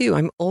surprised me too.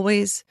 I'm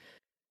always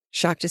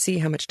shocked to see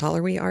how much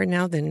taller we are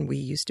now than we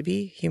used to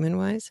be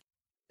human-wise.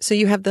 So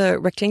you have the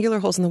rectangular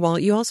holes in the wall.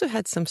 You also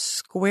had some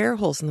square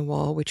holes in the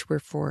wall, which were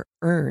for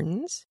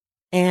urns.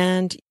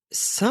 And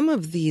some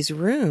of these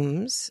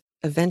rooms,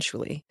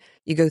 eventually,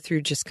 you go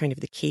through just kind of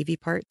the cavey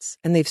parts,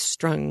 and they've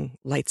strung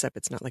lights up.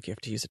 It's not like you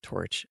have to use a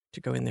torch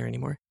to go in there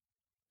anymore.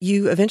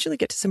 You eventually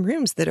get to some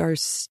rooms that are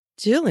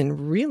still in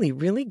really,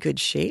 really good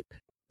shape.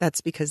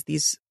 That's because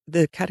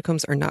the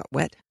catacombs are not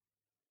wet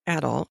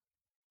at all.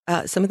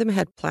 Some of them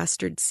had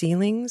plastered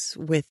ceilings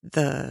with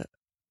the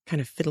kind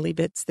of fiddly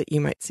bits that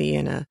you might see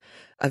in a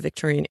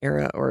Victorian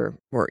era or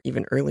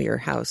even earlier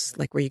house,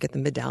 like where you get the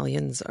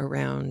medallions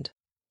around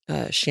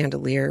a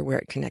chandelier where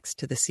it connects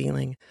to the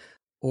ceiling,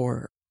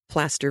 or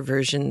plaster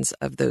versions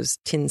of those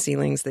tin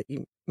ceilings that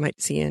you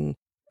might see in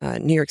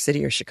New York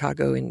City or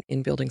Chicago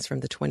in buildings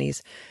from the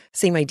 1920s.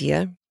 Same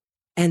idea.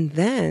 And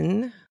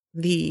then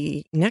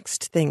the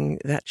next thing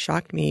that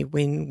shocked me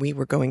when we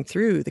were going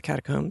through the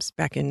catacombs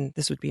back in,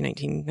 this would be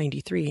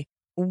 1993,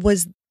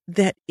 was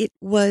that it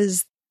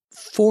was,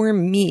 for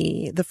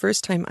me, the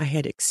first time I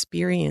had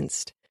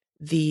experienced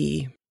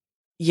and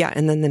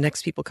then the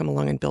next people come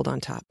along and build on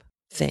top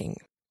thing.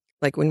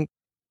 Like when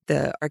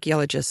the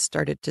archaeologists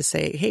started to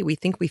say, hey, we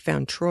think we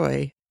found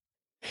Troy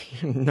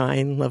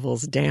 9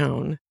 levels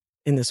down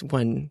in this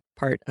one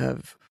part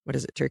of, what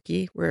is it,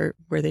 Turkey, where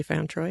they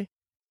found Troy.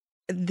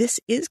 This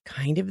is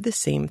kind of the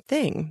same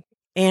thing.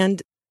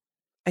 And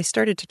I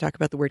started to talk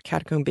about the word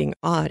catacomb being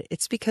odd.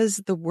 It's because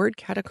the word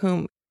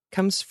catacomb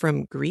comes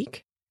from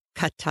Greek,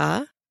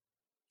 kata,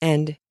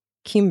 and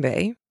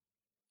kimbe.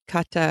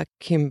 Kata,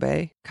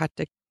 kimbe,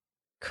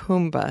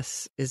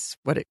 catacombus is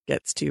what it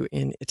gets to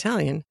in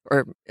Italian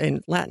or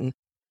in Latin.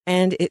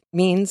 And it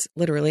means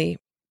literally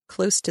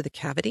close to the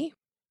cavity.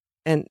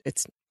 And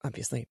it's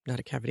obviously not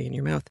a cavity in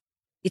your mouth.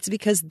 It's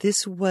because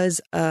this was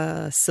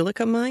a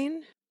silica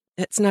mine.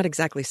 It's not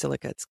exactly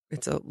silica.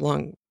 It's a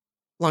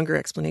longer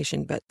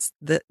explanation, but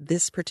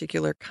this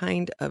particular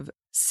kind of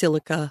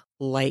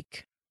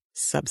silica-like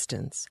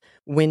substance,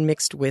 when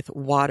mixed with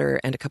water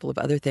and a couple of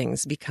other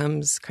things,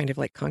 becomes kind of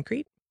like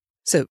concrete.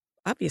 So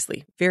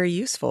obviously very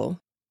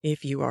useful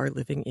if you are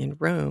living in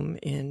Rome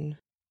in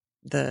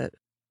the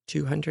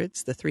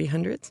 200s, the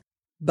 300s.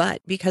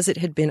 But because it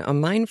had been a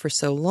mine for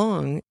so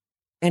long,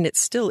 and it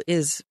still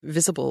is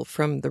visible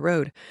from the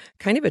road,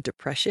 kind of a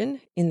depression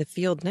in the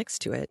field next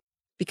to it,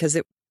 because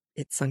it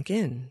sunk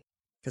in,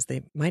 because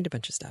they mined a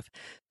bunch of stuff.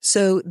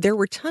 So there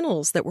were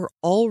tunnels that were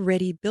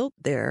already built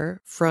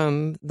there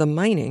from the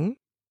mining,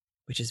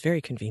 which is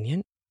very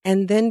convenient.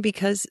 And then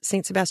because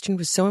St. Sebastian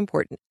was so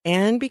important,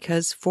 and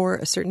because for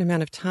a certain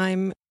amount of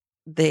time,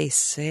 they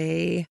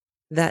say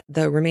that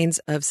the remains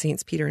of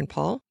Saints Peter and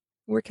Paul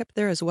were kept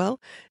there as well,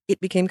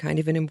 it became kind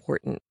of an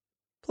important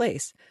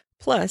place.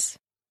 Plus,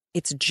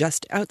 it's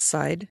just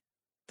outside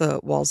the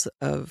walls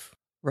of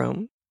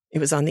Rome. It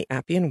was on the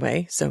Appian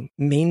Way, so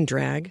main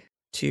drag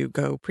to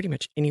go pretty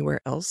much anywhere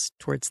else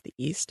towards the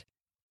east.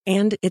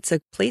 And it's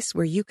a place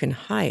where you can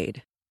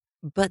hide.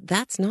 But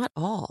that's not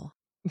all,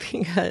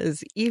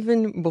 because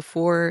even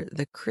before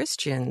the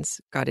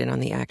Christians got in on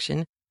the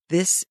action,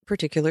 this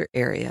particular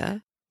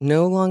area,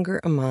 no longer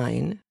a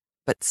mine,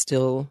 but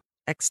still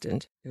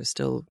extant, it was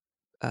still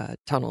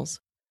tunnels,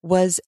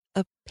 was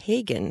a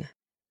pagan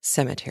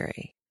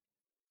cemetery.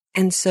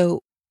 And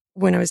so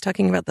when I was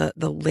talking about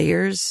the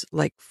layers,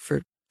 like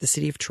for the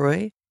city of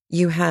Troy,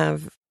 you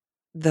have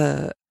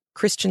the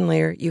Christian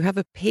layer, you have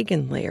a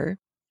pagan layer,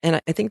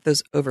 and I think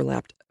those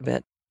overlapped a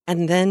bit.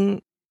 And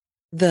then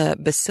the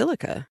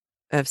Basilica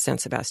of San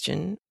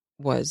Sebastian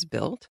was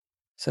built.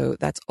 So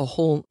that's a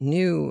whole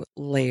new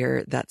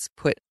layer that's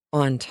put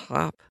on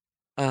top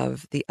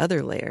of the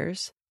other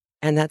layers.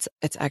 And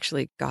it's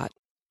actually got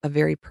a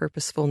very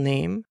purposeful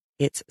name.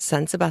 It's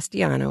San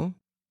Sebastiano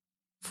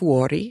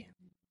Fuori,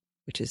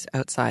 which is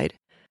outside,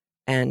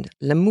 and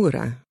La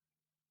Mura,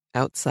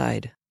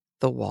 outside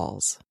the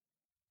walls.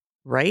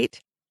 Right?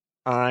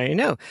 I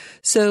know.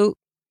 So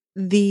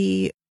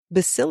the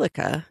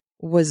basilica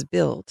was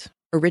built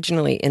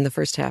originally in the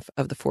first half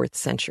of the 4th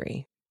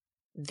century.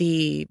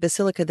 The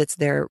basilica that's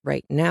there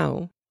right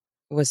now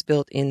was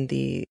built in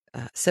the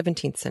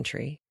 17th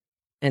century,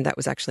 and that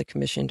was actually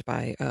commissioned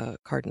by a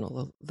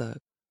cardinal, the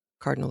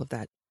cardinal of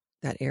that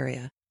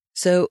area.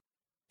 So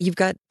you've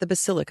got the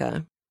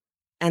basilica,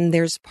 And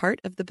there's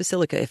part of the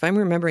basilica, if I'm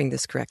remembering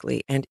this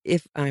correctly, and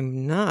if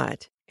I'm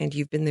not, and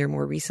you've been there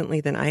more recently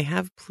than I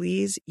have,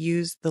 please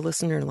use the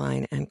listener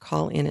line and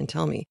call in and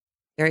tell me.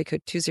 Area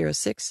code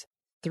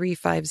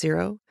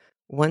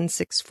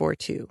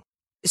 206-350-1642.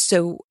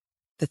 So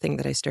the thing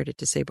that I started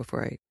to say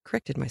before I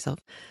corrected myself.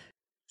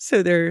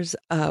 So there's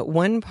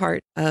one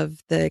part of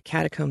the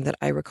catacomb that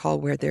I recall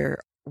where there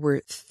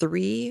were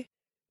 3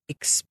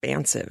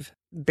 expansive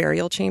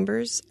burial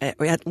chambers.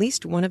 At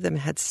least one of them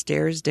had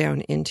stairs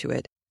down into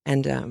it,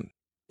 and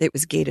it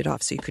was gated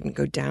off so you couldn't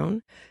go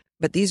down.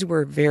 But these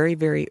were very,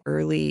 very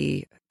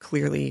early,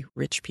 clearly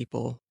rich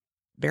people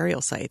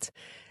burial sites.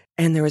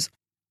 And there was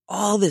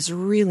all this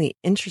really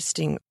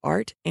interesting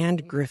art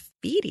and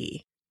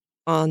graffiti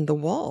on the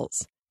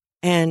walls.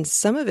 And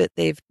some of it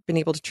they've been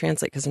able to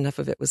translate because enough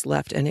of it was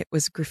left. And it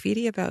was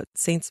graffiti about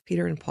Saints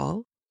Peter and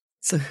Paul.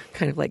 So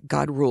kind of like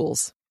God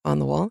rules on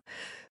the wall.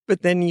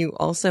 But then you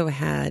also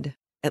had,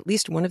 at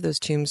least one of those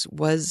tombs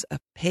was a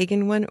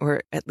pagan one,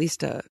 or at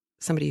least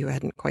somebody who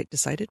hadn't quite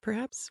decided,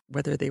 perhaps,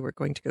 whether they were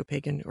going to go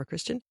pagan or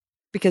Christian.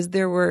 Because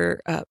there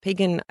were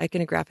pagan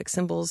iconographic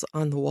symbols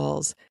on the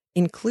walls,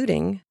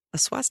 including a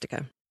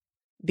swastika.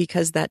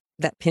 Because that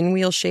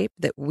pinwheel shape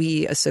that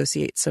we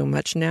associate so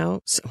much now,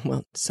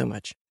 so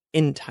much,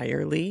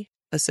 entirely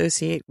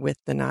associate with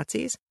the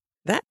Nazis,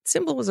 that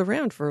symbol was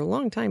around for a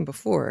long time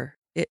before.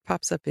 It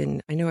pops up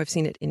I know I've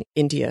seen it in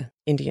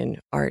Indian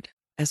art,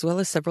 as well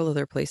as several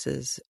other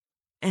places.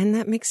 And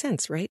that makes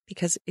sense, right?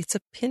 Because it's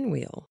a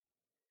pinwheel.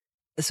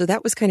 So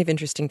that was kind of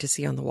interesting to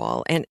see on the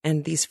wall.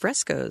 And these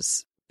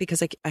frescoes,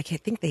 because I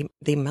think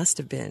they must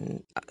have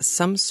been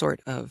some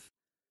sort of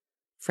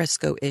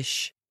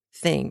fresco-ish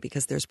thing,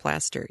 because there's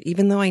plaster.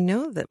 Even though I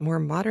know that more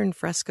modern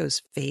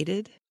frescoes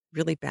faded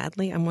really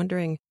badly, I'm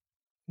wondering,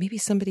 maybe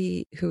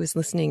somebody who is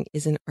listening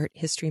is an art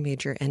history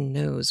major and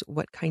knows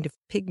what kind of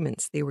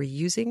pigments they were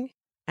using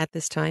at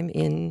this time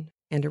in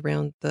and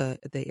around the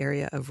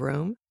area of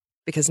Rome.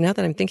 Because now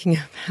that I'm thinking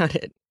about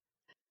it,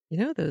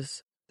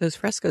 those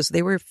frescoes,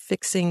 they were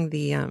fixing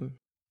the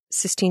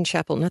Sistine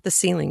Chapel, not the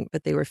ceiling,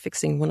 but they were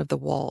fixing one of the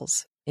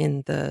walls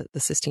in the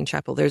Sistine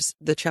Chapel.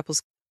 The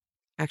chapel's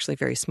actually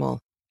very small,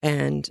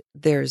 and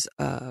there's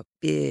a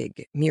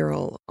big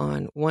mural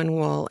on one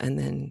wall, and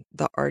then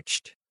the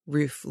arched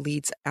roof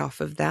leads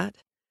off of that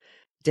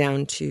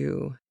down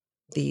to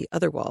the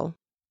other wall.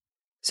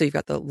 So you've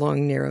got the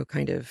long, narrow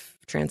kind of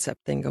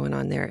transept thing going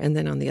on there. And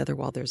then on the other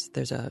wall,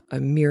 there's a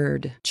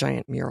mirrored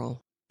giant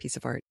mural piece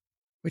of art,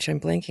 which I'm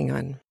blanking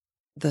on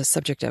the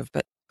subject of,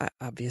 but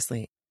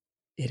obviously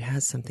it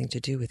has something to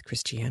do with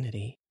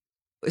Christianity.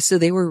 So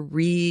they were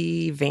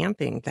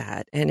revamping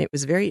that. And it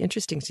was very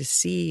interesting to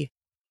see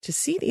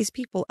these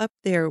people up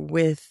there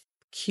with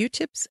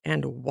Q-tips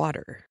and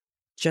water,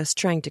 just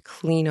trying to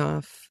clean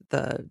off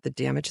the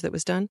damage that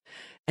was done.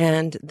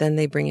 And then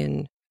they bring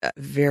in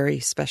very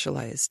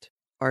specialized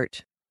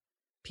art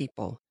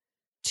people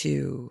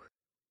to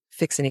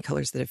fix any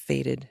colors that have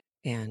faded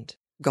and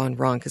gone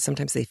wrong, because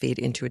sometimes they fade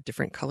into a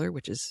different color,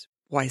 which is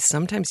why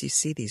sometimes you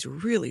see these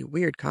really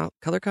weird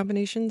color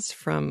combinations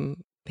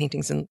from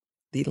paintings in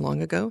the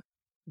long ago.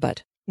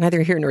 But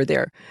neither here nor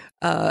there.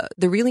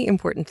 The really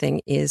important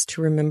thing is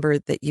to remember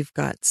that you've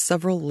got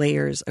several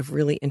layers of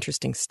really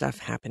interesting stuff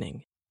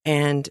happening.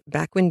 And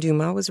back when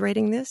Dumas was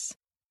writing this,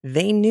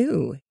 they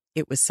knew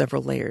it was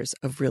several layers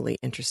of really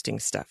interesting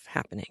stuff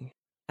happening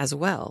as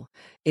well.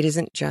 It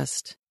isn't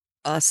just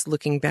us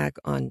looking back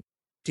on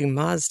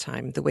Dumas'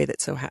 time, the way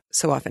that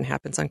so often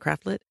happens on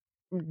Craftlit.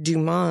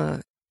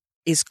 Dumas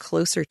is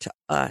closer to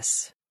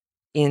us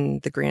in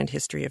the grand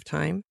history of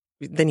time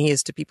than he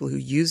is to people who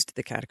used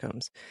the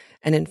catacombs.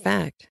 And in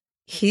fact,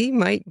 he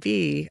might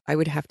be, I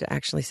would have to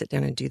actually sit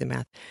down and do the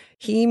math,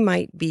 he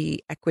might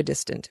be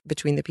equidistant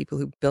between the people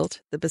who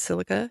built the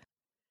basilica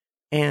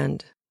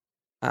and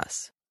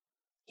us.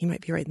 He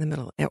might be right in the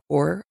middle,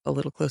 or a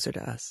little closer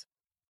to us,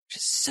 which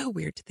is so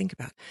weird to think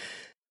about.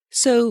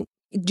 So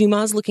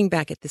Dumas looking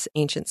back at this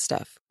ancient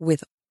stuff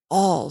with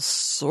all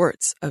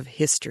sorts of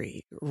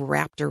history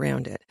wrapped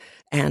around it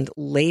and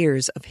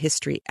layers of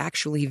history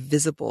actually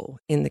visible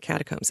in the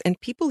catacombs.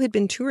 And people had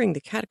been touring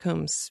the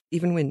catacombs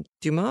even when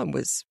Dumas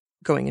was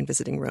going and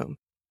visiting Rome.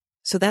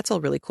 So that's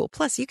all really cool.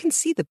 Plus, you can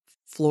see the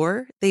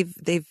floor.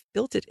 They've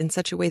built it in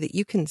such a way that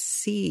you can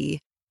see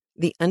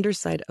the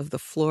underside of the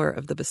floor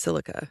of the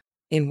basilica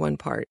in one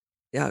part,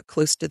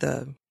 close to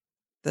the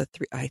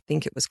three. I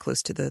think it was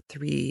close to the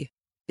 3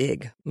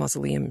 big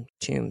mausoleum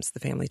tombs, the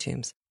family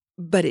tombs.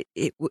 But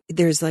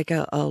there's like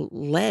a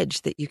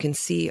ledge that you can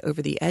see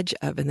over the edge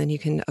of, and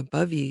then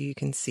above you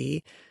can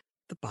see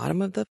the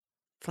bottom of the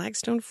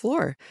flagstone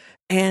floor.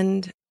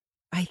 And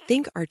I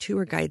think our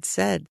tour guide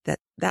said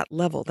that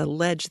level, the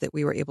ledge that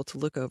we were able to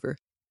look over,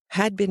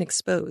 had been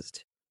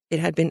exposed. It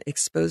had been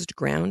exposed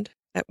ground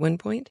at one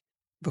point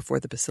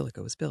before the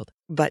basilica was built,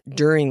 but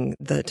during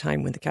the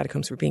time when the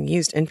catacombs were being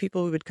used, and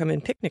people would come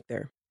and picnic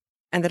there,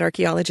 and that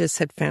archaeologists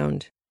had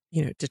found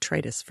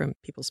detritus from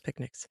people's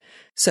picnics.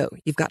 So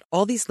you've got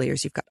all these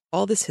layers, you've got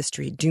all this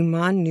history.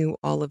 Dumas knew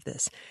all of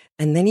this.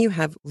 And then you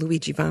have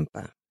Luigi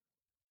Vampa,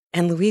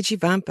 And Luigi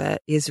Vampa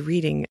is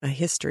reading a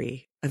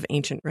history of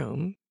ancient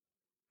Rome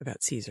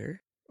about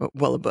Caesar,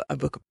 well, a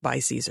book by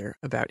Caesar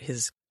about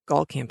his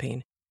Gaul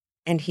campaign.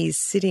 And he's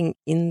sitting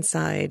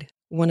inside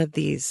one of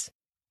these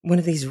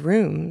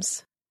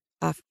rooms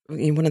off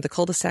in one of the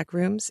cul-de-sac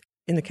rooms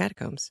in the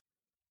catacombs.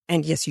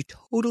 And yes, you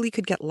totally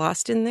could get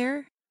lost in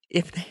there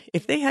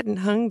if they hadn't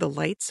hung the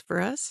lights for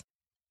us.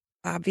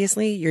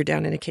 Obviously, you're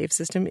down in a cave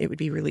system. It would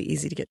be really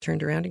easy to get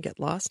turned around and get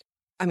lost.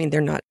 I mean,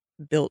 they're not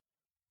built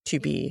to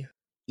be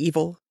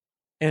evil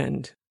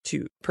and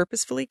to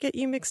purposefully get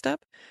you mixed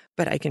up,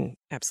 but I can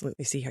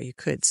absolutely see how you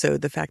could. So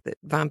the fact that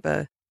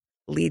Vampa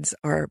leads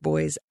our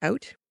boys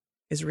out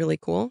is really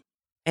cool.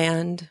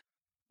 And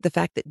the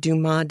fact that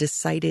Dumas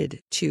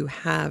decided to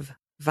have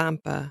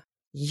Vampa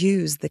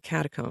use the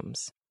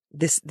catacombs,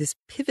 this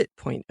pivot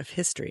point of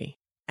history,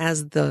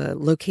 as the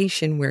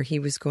location where he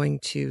was going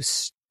to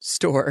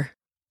store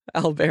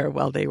Albert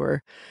while they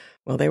were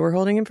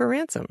holding him for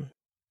ransom.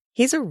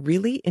 He's a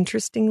really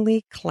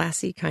interestingly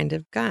classy kind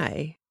of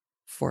guy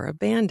for a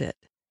bandit.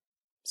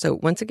 So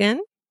once again,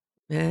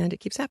 and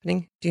it keeps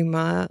happening,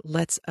 Dumas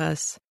lets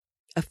us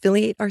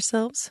affiliate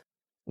ourselves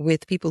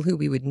with people who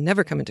we would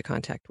never come into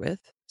contact with,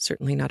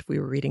 certainly not if we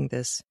were reading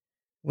this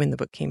when the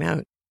book came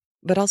out,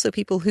 but also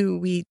people who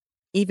we,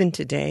 even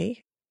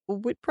today,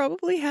 would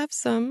probably have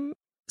some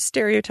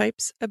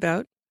stereotypes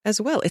about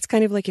as well. It's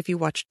kind of like if you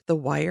watched The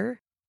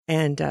Wire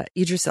and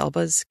Idris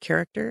Elba's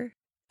character.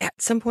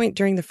 At some point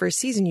during the first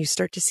season, you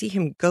start to see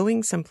him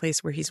going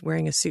someplace where he's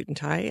wearing a suit and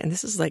tie, and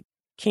this is like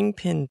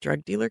kingpin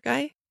drug dealer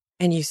guy,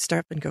 and you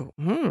stop and go,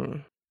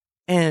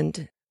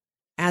 And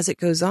as it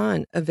goes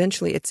on,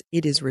 eventually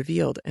it is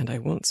revealed, and I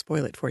won't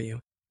spoil it for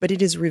you, but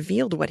it is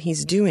revealed what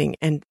he's doing,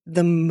 and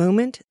the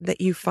moment that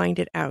you find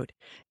it out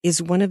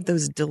is one of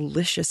those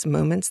delicious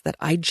moments that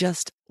I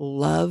just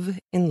love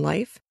in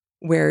life,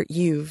 where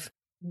you've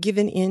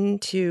given in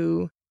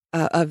to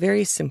a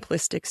very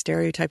simplistic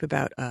stereotype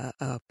about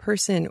a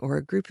person or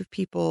a group of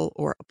people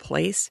or a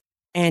place,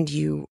 and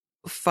you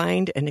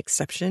find an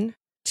exception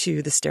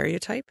to the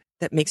stereotype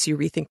that makes you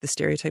rethink the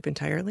stereotype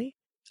entirely.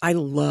 I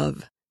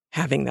love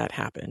having that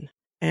happen.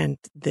 And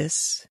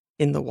this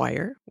in The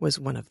Wire was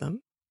one of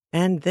them.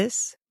 And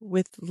this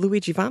with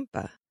Luigi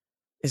Vampa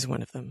is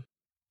one of them.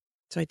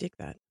 So I dig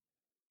that.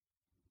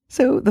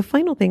 So the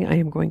final thing I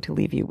am going to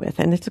leave you with,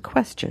 and it's a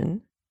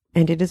question,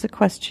 and it is a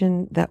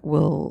question that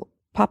will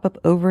pop up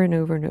over and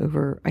over and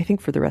over, I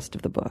think, for the rest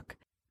of the book.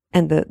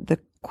 And the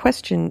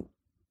question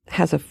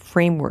has a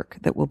framework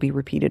that will be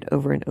repeated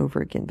over and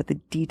over again, but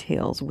the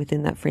details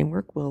within that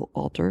framework will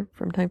alter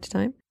from time to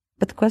time.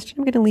 But the question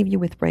I'm going to leave you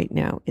with right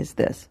now is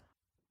this.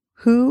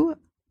 Who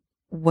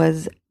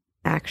was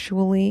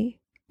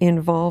actually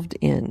involved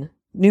in,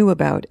 knew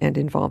about and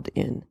involved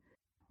in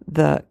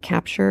the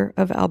capture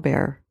of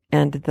Albert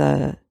and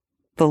the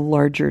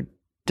larger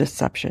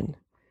deception?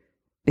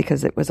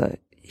 Because it was a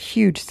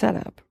huge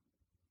setup.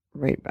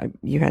 Right,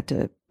 you had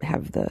to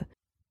have the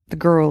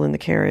girl in the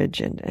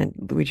carriage and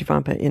Luigi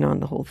Vampa in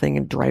on the whole thing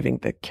and driving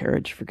the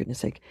carriage, for goodness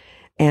sake.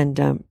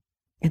 And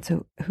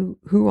so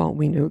who all,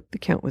 we know the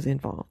Count was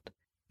involved,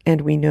 and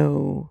we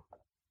know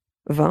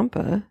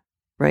Vampa,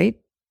 right?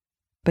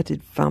 But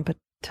did Vampa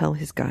tell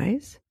his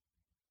guys?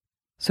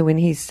 So when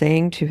he's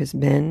saying to his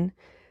men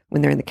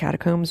when they're in the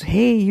catacombs,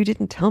 "Hey, you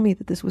didn't tell me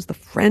that this was the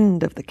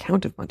friend of the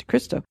Count of Monte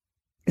Cristo,"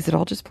 is it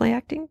all just play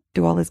acting?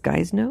 Do all his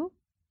guys know?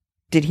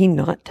 Did he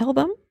not tell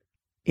them?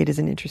 It is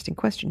an interesting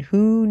question.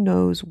 Who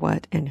knows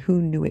what and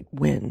who knew it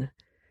when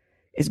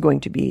is going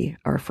to be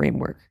our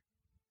framework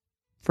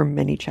for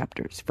many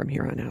chapters from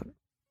here on out.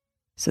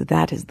 So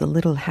that is the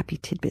little happy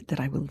tidbit that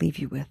I will leave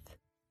you with.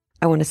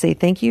 I want to say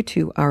thank you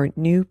to our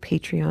new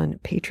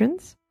Patreon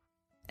patrons,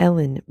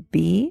 Ellen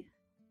B.,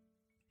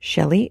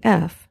 Shelley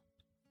F.,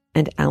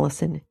 and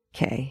Allison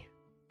K.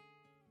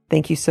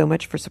 Thank you so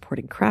much for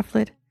supporting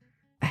Craftlit.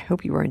 I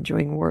hope you are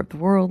enjoying War of the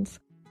Worlds,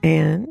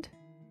 and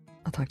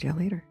I'll talk to you all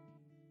later.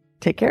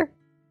 Take care.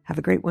 Have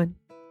a great one.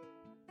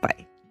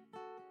 Bye.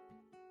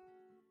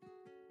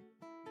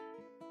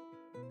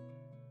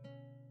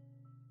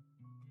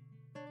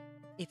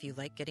 If you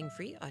like getting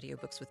free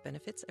audiobooks with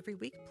benefits every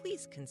week,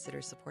 please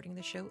consider supporting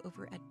the show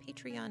over at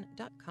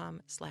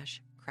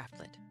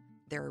patreon.com/craftlit.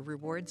 There are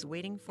rewards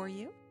waiting for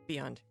you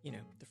beyond,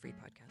 the free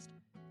podcast.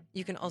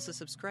 You can also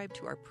subscribe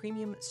to our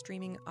premium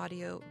streaming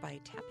audio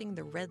by tapping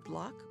the red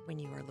lock when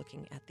you are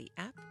looking at the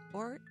app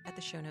or at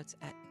the show notes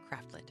at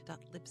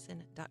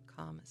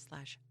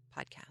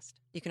craftlit.libsyn.com/podcast.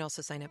 You can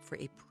also sign up for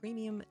a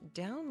premium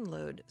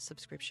download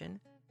subscription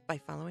by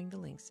following the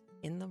links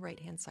in the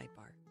right-hand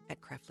sidebar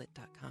at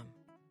craftlit.com.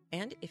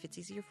 And if it's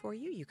easier for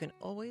you, you can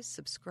always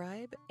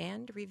subscribe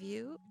and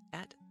review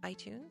at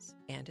iTunes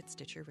and at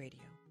Stitcher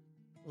Radio.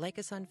 Like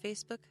us on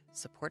Facebook,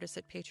 support us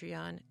at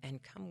Patreon,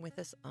 and come with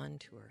us on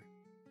tour.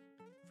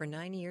 For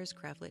 9 years,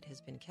 Craftlit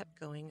has been kept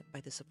going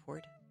by the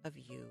support of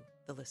you,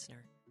 the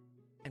listener.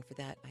 And for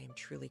that, I am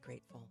truly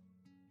grateful.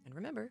 And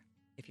remember,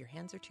 if your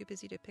hands are too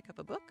busy to pick up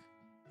a book,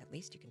 at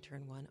least you can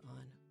turn one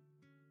on.